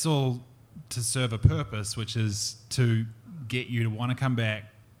that's all to serve a purpose, which is to get you to want to come back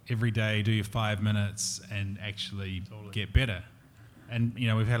every day, do your 5 minutes and actually get better. And,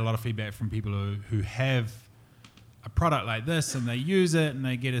 we've had a lot of feedback from people who have a product like this and they use it and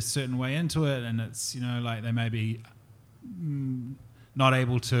they get a certain way into it, and it's, like they may be not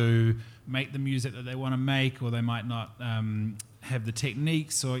able to make the music that they want to make, or they might not have the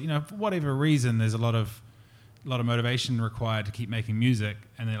techniques, or for whatever reason there's a lot of motivation required to keep making music,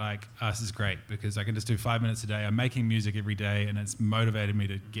 and they're like, this is great because I can just do 5 minutes a day. I'm making music every day, and it's motivated me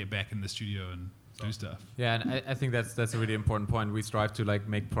to get back in the studio and do stuff. Yeah, and I think that's a really important point. We strive to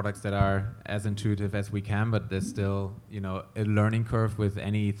make products that are as intuitive as we can, but there's still a learning curve with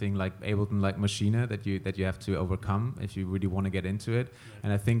anything like Ableton, like Maschine, that you have to overcome if you really want to get into it.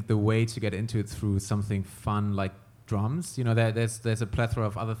 And I think the way to get into it through something fun like drums, there's a plethora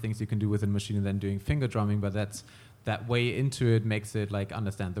of other things you can do within Maschine than doing finger drumming, but that way into it makes it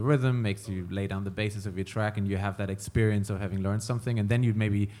understand the rhythm, makes you lay down the basis of your track, and you have that experience of having learned something, and then you'd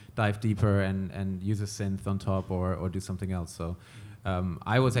maybe dive deeper and use a synth on top or do something else. So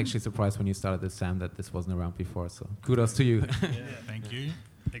I was actually surprised when you started this, Sam, that this wasn't around before, so kudos to you. Thank you.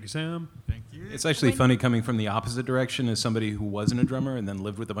 Thank you, Sam. Thank you. It's actually funny coming from the opposite direction as somebody who wasn't a drummer and then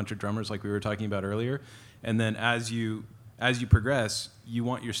lived with a bunch of drummers like we were talking about earlier. And then as you as you progress, you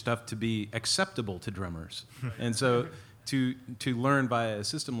want your stuff to be acceptable to drummers. And so to learn via a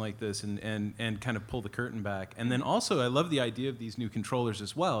system like this and kind of pull the curtain back. And then also, I love the idea of these new controllers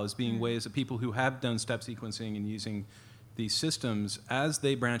as well as being ways that people who have done step sequencing and using these systems, as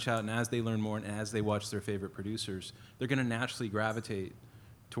they branch out and as they learn more and as they watch their favorite producers, they're going to naturally gravitate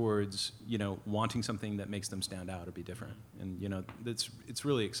towards, wanting something that makes them stand out or be different. And, it's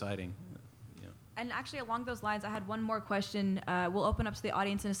really exciting. And actually, along those lines, I had one more question. We'll open up to the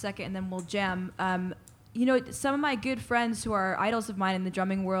audience in a second, and then we'll jam. Some of my good friends who are idols of mine in the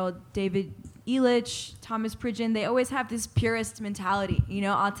drumming world, David Elich, Thomas Pridgen, they always have this purist mentality.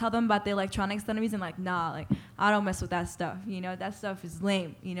 I'll tell them about the electronics that I'm using, nah, I don't mess with that stuff. That stuff is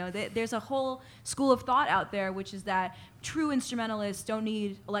lame. There's a whole school of thought out there, which is that true instrumentalists don't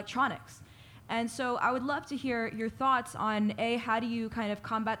need electronics. And so I would love to hear your thoughts on, A, how do you kind of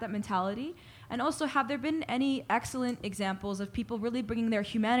combat that mentality? And also, have there been any excellent examples of people really bringing their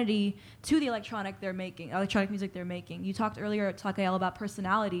humanity to the electronic music they're making? You talked earlier, Takael, about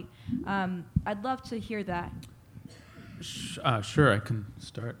personality. I'd love to hear that. Sure, I can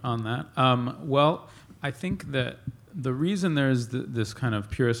start on that. Well, I think that the reason there's this kind of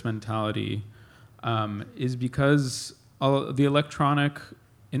purist mentality is because all the electronic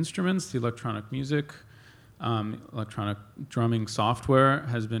instruments, the electronic music, electronic drumming software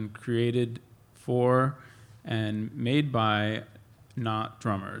has been created for and made by not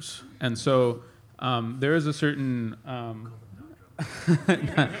drummers. And so there is a certain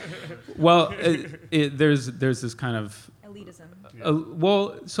there's this kind of elitism.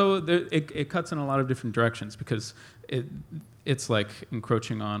 It cuts in a lot of different directions because it's like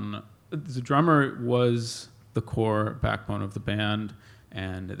encroaching on the drummer was the core backbone of the band,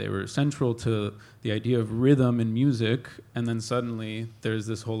 and they were central to the idea of rhythm in music, and then suddenly there's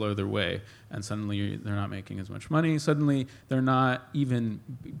this whole other way, and suddenly they're not making as much money, suddenly they're not even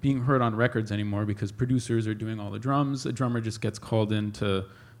being heard on records anymore because producers are doing all the drums, a drummer just gets called in to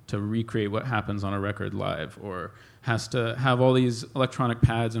recreate what happens on a record live, or has to have all these electronic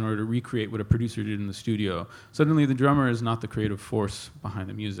pads in order to recreate what a producer did in the studio. Suddenly the drummer is not the creative force behind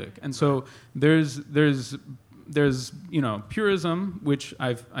the music. And so there's purism, which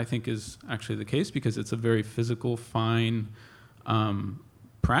I think is actually the case because it's a very physical, fine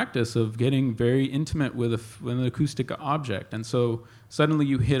practice of getting very intimate with an acoustic object. And so suddenly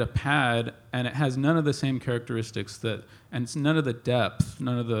you hit a pad and it has none of the same characteristics and it's none of the depth,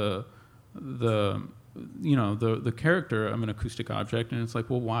 none of the character of an acoustic object, and it's like,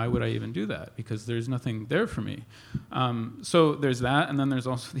 well, why would I even do that? Because there's nothing there for me. So there's that, and then there's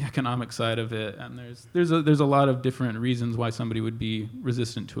also the economic side of it, and there's a lot of different reasons why somebody would be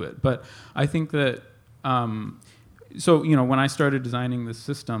resistant to it. But I think that when I started designing this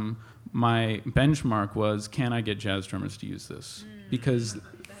system, my benchmark was, can I get jazz drummers to use this? Because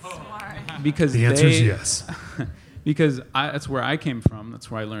the answer is yes. Because that's where I came from.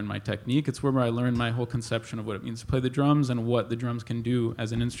 That's where I learned my technique. It's where I learned my whole conception of what it means to play the drums and what the drums can do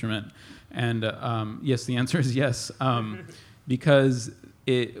as an instrument. And yes, the answer is yes. Because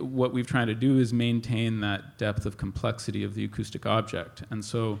what we've tried to do is maintain that depth of complexity of the acoustic object. And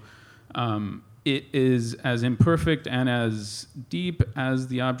so it is as imperfect and as deep as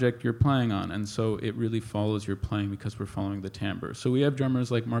the object you're playing on. And so it really follows your playing because we're following the timbre. So we have drummers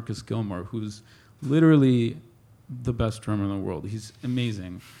like Marcus Gilmore, who's literally the best drummer in the world. He's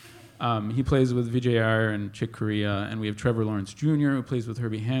amazing. He plays with Vijay Iyer and Chick Corea, and we have Trevor Lawrence Jr., who plays with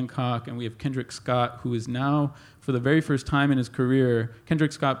Herbie Hancock, and we have Kendrick Scott, who is now, for the very first time in his career,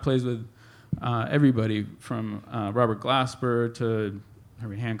 Kendrick Scott plays with everybody from Robert Glasper to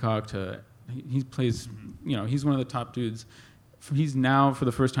Herbie Hancock he plays, he's one of the top dudes. He's now, for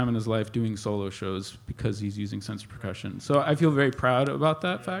the first time in his life, doing solo shows because he's using sensory percussion. So I feel very proud about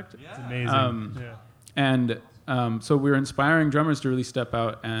that fact. It's amazing. And so we're inspiring drummers to really step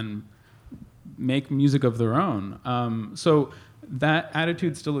out and make music of their own. So that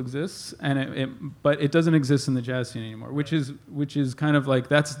attitude still exists, but it doesn't exist in the jazz scene anymore, which is kind of like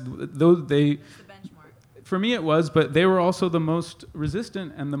for me it was, but they were also the most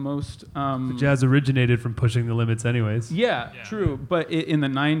resistant and the most... the jazz originated from pushing the limits anyways. Yeah, true. But in the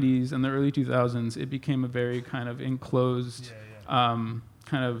 90s and the early 2000s, it became a very kind of enclosed kind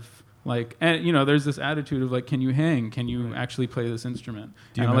of like... And, there's this attitude of like, can you hang? Can you actually play this instrument?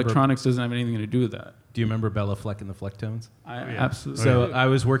 And electronics doesn't have anything to do with that. Do you remember Bella Fleck and the Flecktones? Absolutely. So I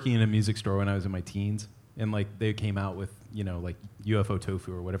was working in a music store when I was in my teens, and like they came out with, like UFO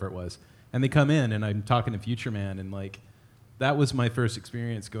Tofu or whatever it was. And they come in, and I'm talking to Future Man, and like, that was my first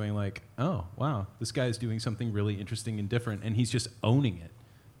experience going like, oh, wow, this guy's doing something really interesting and different, and he's just owning it.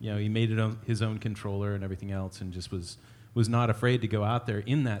 He made it his own controller and everything else, and just was was not afraid to go out there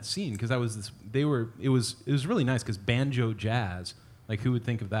in that scene because it was really nice because banjo jazz, like who would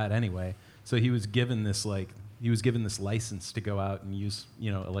think of that anyway? So he was given this license to go out and use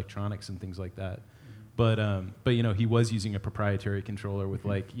electronics and things like that. But he was using a proprietary controller with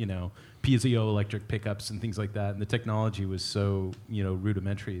piezoelectric pickups and things like that, and the technology was so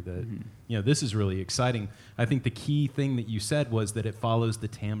rudimentary that this is really exciting. I think the key thing that you said was that it follows the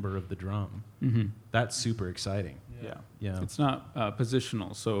timbre of the drum. That's super exciting. Yeah. It's not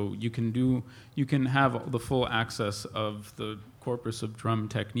positional, so you can have the full access of the corpus of drum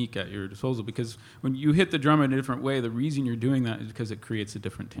technique at your disposal, because when you hit the drum in a different way, the reason you're doing that is because it creates a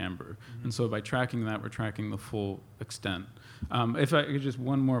different timbre. And so by tracking that, we're tracking the full extent. If I could just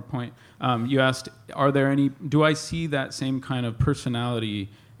one more point, you asked, do I see that same kind of personality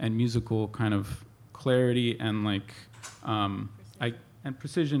and musical kind of clarity and and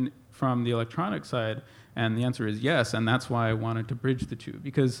precision from the electronic side? And the answer is yes, and that's why I wanted to bridge the two.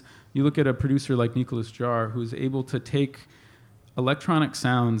 Because you look at a producer like Nicolas Jarre, who's able to take electronic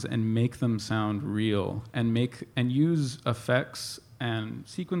sounds and make them sound real, and use effects and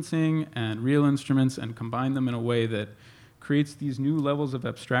sequencing and real instruments and combine them in a way that creates these new levels of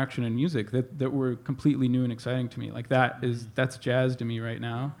abstraction in music that were completely new and exciting to me. That's jazz to me right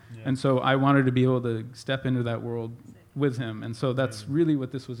now. Yeah. And so I wanted to be able to step into that world with him. And so that's really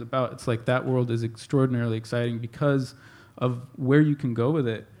what this was about. It's like that world is extraordinarily exciting because of where you can go with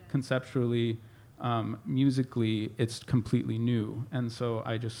it conceptually, musically. It's completely new. And so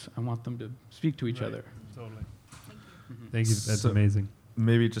I want them to speak to each other. Totally. Thank you. That's amazing.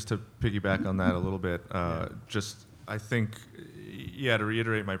 Maybe just to piggyback on that a little bit, I think, to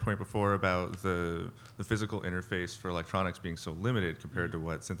reiterate my point before about the physical interface for electronics being so limited compared to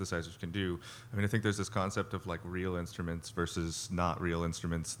what synthesizers can do. I mean, I think there's this concept of real instruments versus not real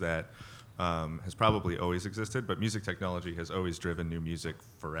instruments that has probably always existed, but music technology has always driven new music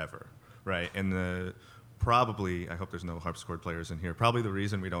forever, right? And I hope there's no harpsichord players in here, probably the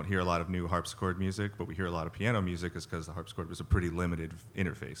reason we don't hear a lot of new harpsichord music, but we hear a lot of piano music is because the harpsichord was a pretty limited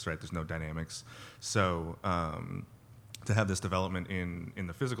interface, right? There's no dynamics. So to have this development in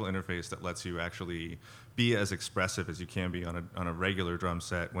the physical interface that lets you actually be as expressive as you can be on a regular drum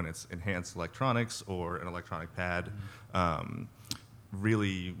set when it's enhanced electronics or an electronic pad,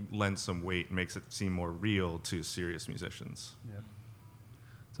 really lends some weight and makes it seem more real to serious musicians. Yeah.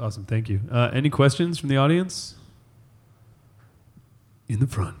 It's awesome. Thank you. Any questions from the audience? In the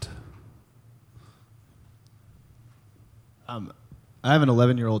front. I have an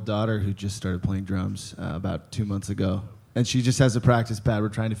 11-year-old daughter who just started playing drums about 2 months ago. And she just has a practice pad. We're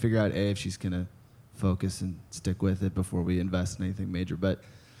trying to figure out, if she's going to focus and stick with it before we invest in anything major. But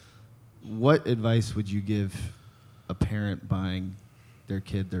what advice would you give a parent buying their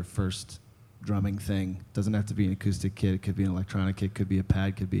kid their first drumming thing? Doesn't have to be an acoustic kit. It could be an electronic kit. Could be a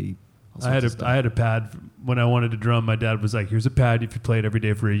pad. Could be all sorts of stuff. I had a pad when I wanted to drum. My dad was like, "Here's a pad. If you play it every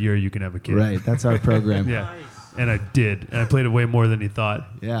day for a year, you can have a kid." Right. That's our program. Yeah. Nice. And I did. And I played it way more than he thought.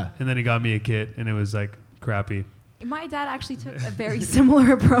 Yeah. And then he got me a kit, and it was crappy. My dad actually took a very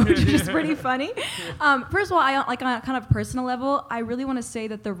similar approach, which is pretty funny. First of all, on a kind of personal level, I really want to say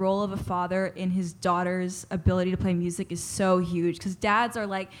that the role of a father in his daughter's ability to play music is so huge, because dads are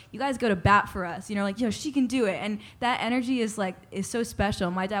like, you guys go to bat for us, she can do it, and that energy is so special.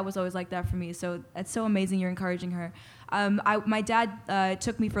 My dad was always like that for me, so that's so amazing. You're encouraging her. My dad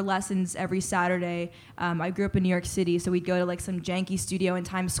took me for lessons every Saturday. I grew up in New York City, so we'd go to some janky studio in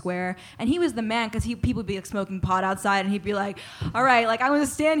Times Square, and he was the man, because people would be smoking pot outside, and he'd be like, "All right, I'm going to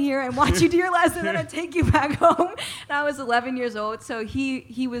stand here and watch you do your lesson, and then take you back home." And I was 11 years old, so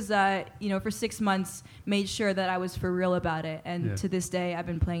he was for 6 months made sure that I was for real about it, and to this day I've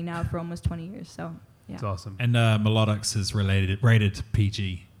been playing now for almost 20 years. So yeah, it's awesome. And Melodics is rated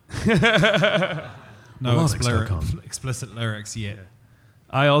PG. No explicit lyrics yet.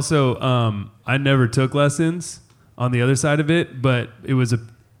 I also, I never took lessons on the other side of it, but it was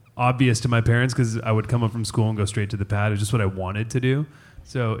obvious to my parents because I would come up from school and go straight to the pad. It was just what I wanted to do.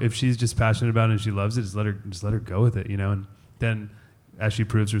 So if she's just passionate about it and she loves it, just let her go with it, And then as she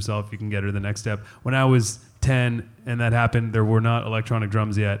proves herself, you can get her the next step. When I was 10 and that happened, there were not electronic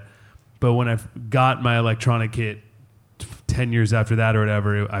drums yet. But when I got my electronic kit 10 years after that or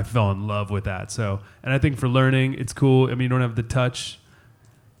whatever, I fell in love with that. So, and I think for learning, it's cool. I mean, you don't have the touch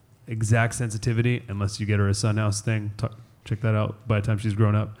exact sensitivity unless you get her a Sunhouse thing. Check that out by the time she's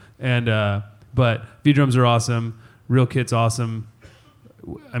grown up. And but V drums are awesome. Real kit's awesome.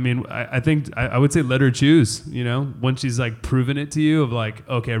 I mean, I think I would say let her choose. You know, once she's like proven it to you of like,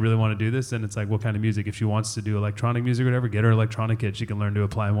 okay, I really want to do this, then it's like, what kind of music? If she wants to do electronic music or whatever, get her electronic kit. She can learn to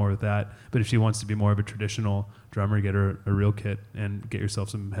apply more with that. But if she wants to be more of a traditional drummer, get her a real kit and get yourself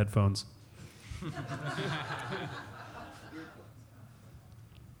some headphones.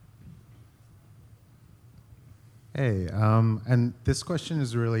 Hey, and this question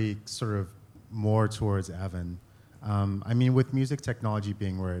is really sort of more towards Evan. I mean, with music technology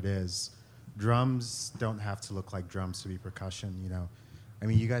being where it is, drums don't have to look like drums to be percussion, you know. I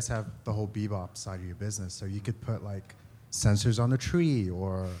mean, you guys have the whole bebop side of your business, so you could put like sensors on the tree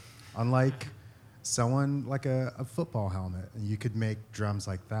or on like someone like a football helmet, and you could make drums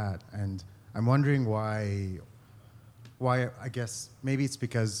like that. And I'm wondering why, I guess maybe it's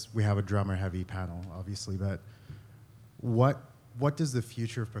because we have a drummer heavy panel, obviously, but what does the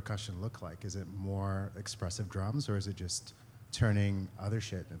future of percussion look like? Is it more expressive drums, or is it just turning other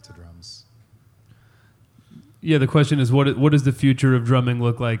shit into drums? Yeah, the question is, what does the future of drumming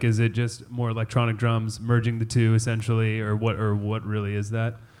look like? Is it just more electronic drums, merging the two essentially, or what really is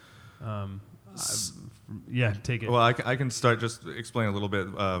that? Yeah, take it. Well, I can start just explain a little bit.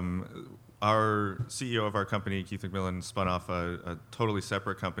 Our CEO of our company, Keith McMillan, spun off a totally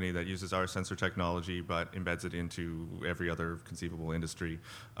separate company that uses our sensor technology but embeds it into every other conceivable industry.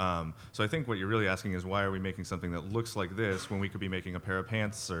 So I think what you're really asking is, why are we making something that looks like this when we could be making a pair of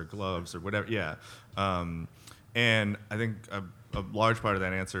pants or gloves or whatever? Yeah. And I think a large part of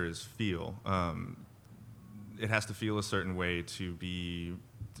that answer is feel. It has to feel a certain way to be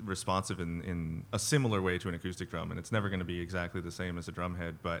responsive in a similar way to an acoustic drum, and it's never going to be exactly the same as a drum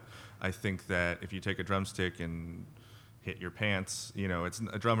head. But I think that if you take a drumstick and hit your pants, you know,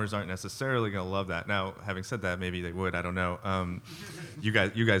 drummers aren't necessarily going to love that. Now, having said that, maybe they would. I don't know. You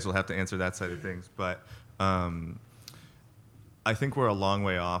guys will have to answer that side of things. But I think we're a long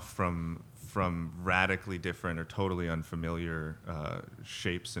way off from radically different or totally unfamiliar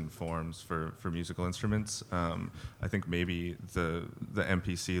shapes and forms for musical instruments. I think maybe the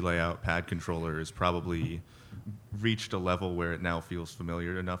MPC layout pad controller has probably reached a level where it now feels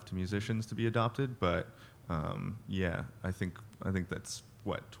familiar enough to musicians to be adopted. But yeah, I think that's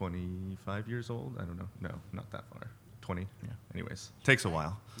what, 25 years old? I don't know. No, not that far. 20. Yeah. Anyways, takes a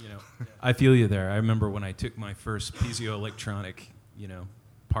while. You know, I feel you there. I remember when I took my first piezoelectronic, you know,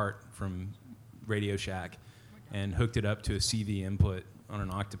 part from Radio Shack and hooked it up to a CV input on an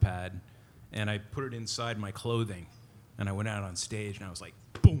Octapad, and I put it inside my clothing, and I went out on stage and I was like,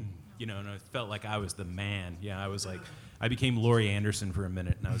 boom, you know, and I felt like I was the man. Yeah, I was like, I became Laurie Anderson for a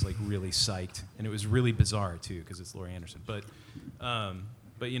minute, and I was like really psyched, and it was really bizarre too because it's Laurie Anderson. But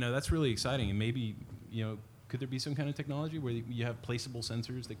you know, that's really exciting, and maybe, you know, could there be some kind of technology where you have placeable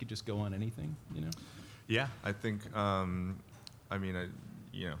sensors that could just go on anything, you know? Yeah, I think. I mean,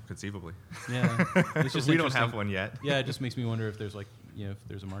 you know, conceivably. Yeah, it's just we don't have one yet. Yeah, it just makes me wonder if there's like, you know, if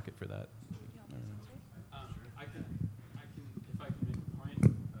there's a market for that. I can, if I can make a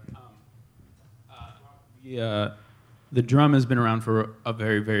point. The drum has been around for a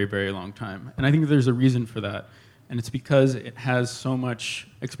very, very, very long time, and I think there's a reason for that, and it's because it has so much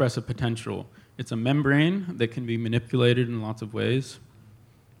expressive potential. It's a membrane that can be manipulated in lots of ways.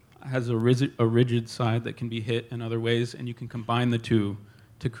 It has a rigid side that can be hit in other ways, and you can combine the two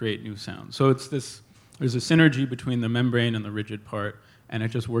to create new sounds. So there's a synergy between the membrane and the rigid part, and it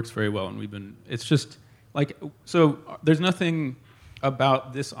just works very well. And it's just like, so there's nothing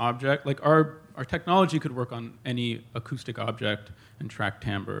about this object, like our technology could work on any acoustic object and track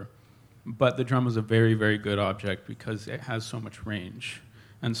timbre, but the drum is a very, very good object because it has so much range.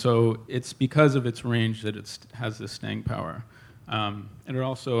 And so it's because of its range that it has this staying power. And it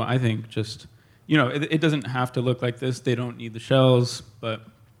also, I think, just, you know, it doesn't have to look like this. They don't need the shells, but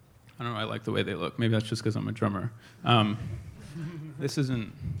I don't know, I like the way they look. Maybe that's just because I'm a drummer. This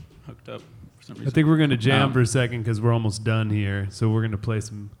isn't hooked up for some reason. I think we're going to jam for a second because we're almost done here. So we're going to play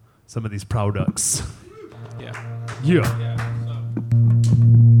some of these products. Yeah. Yeah. Yeah. So,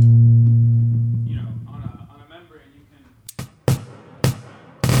 you know, on a membrane, you can.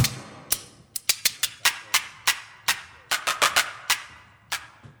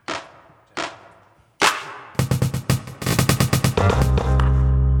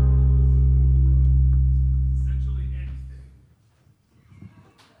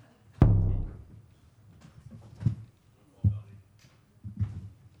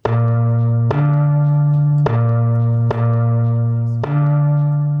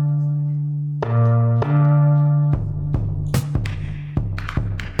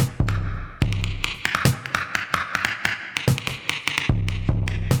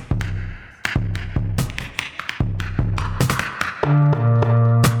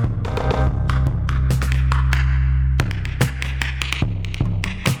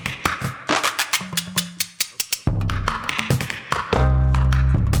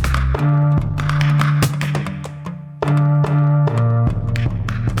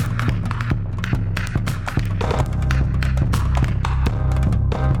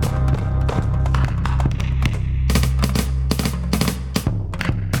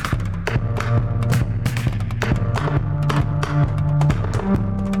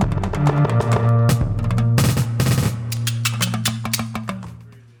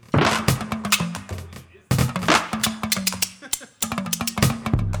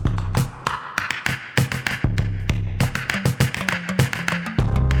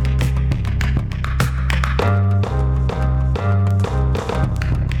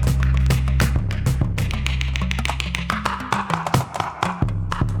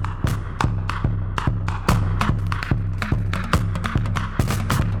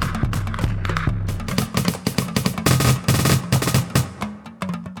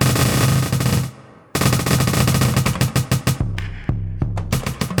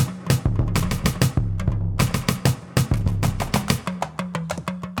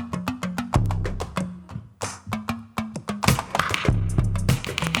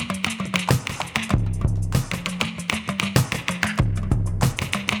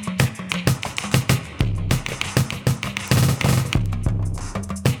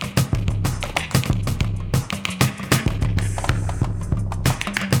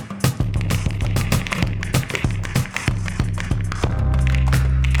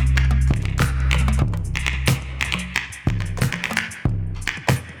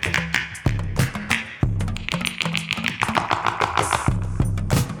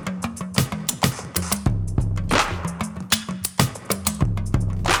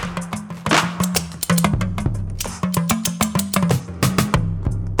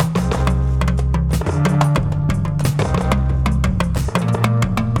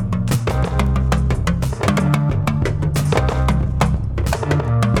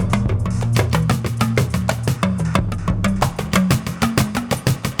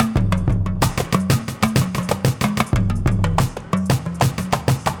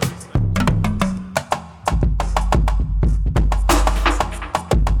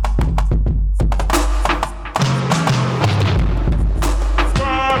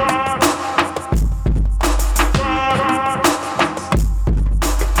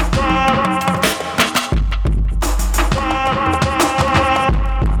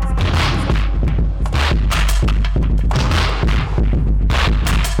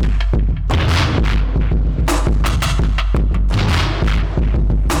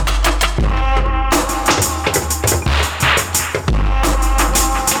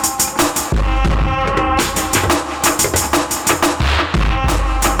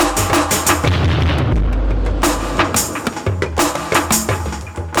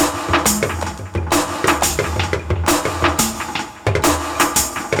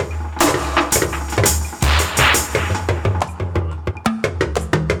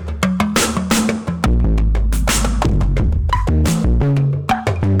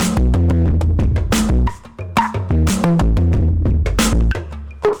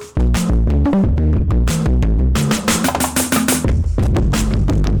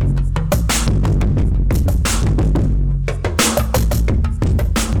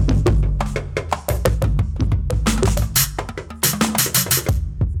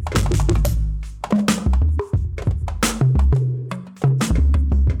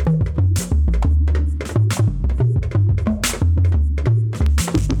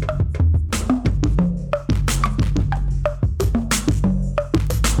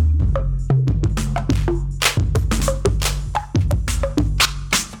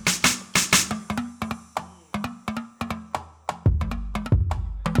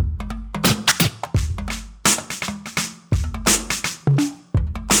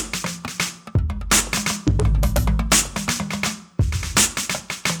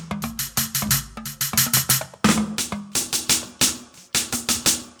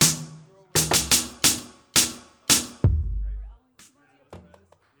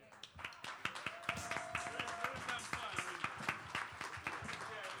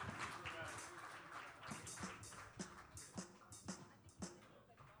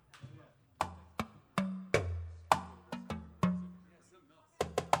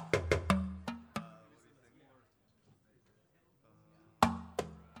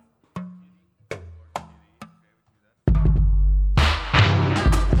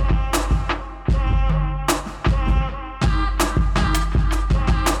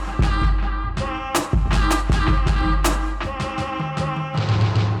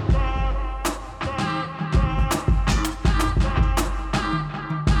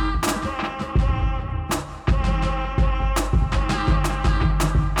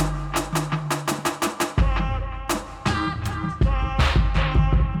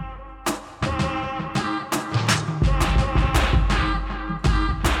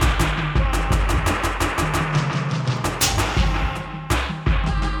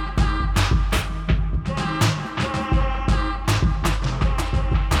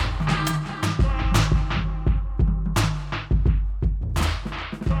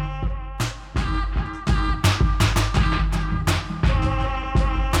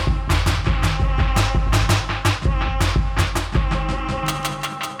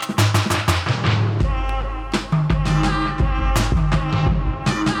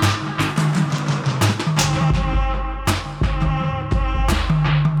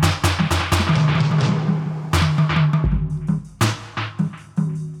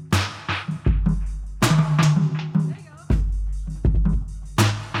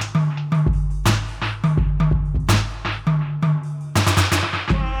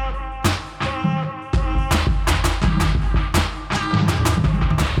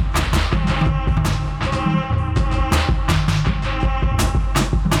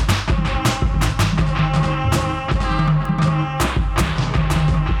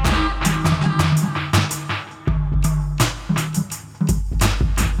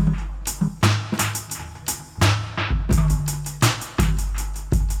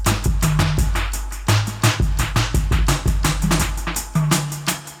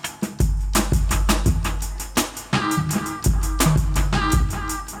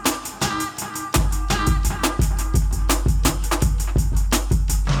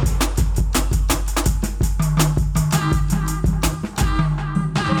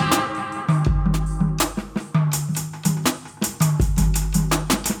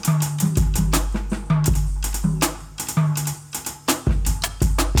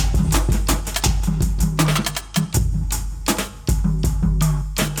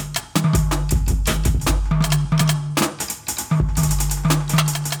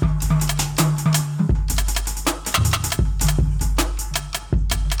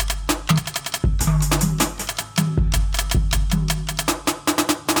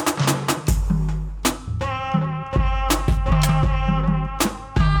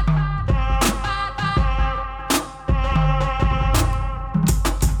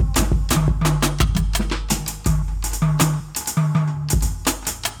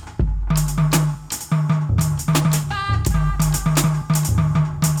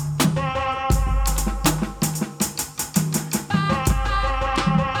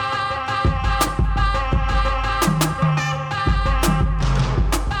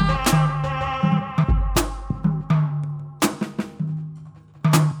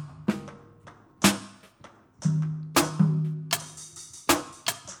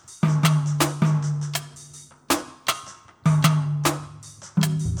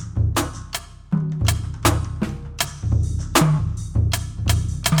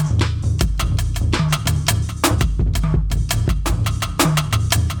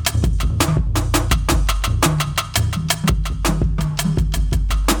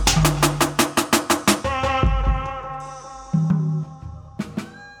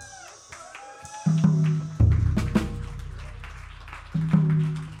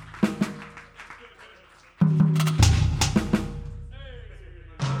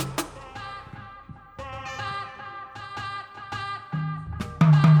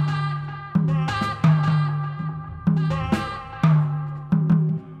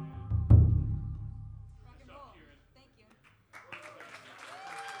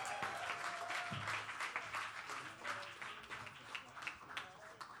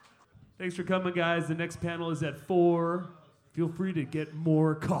 Thanks for coming, guys. The next panel is at 4. Feel free to get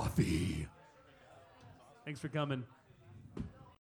more coffee. Thanks for coming.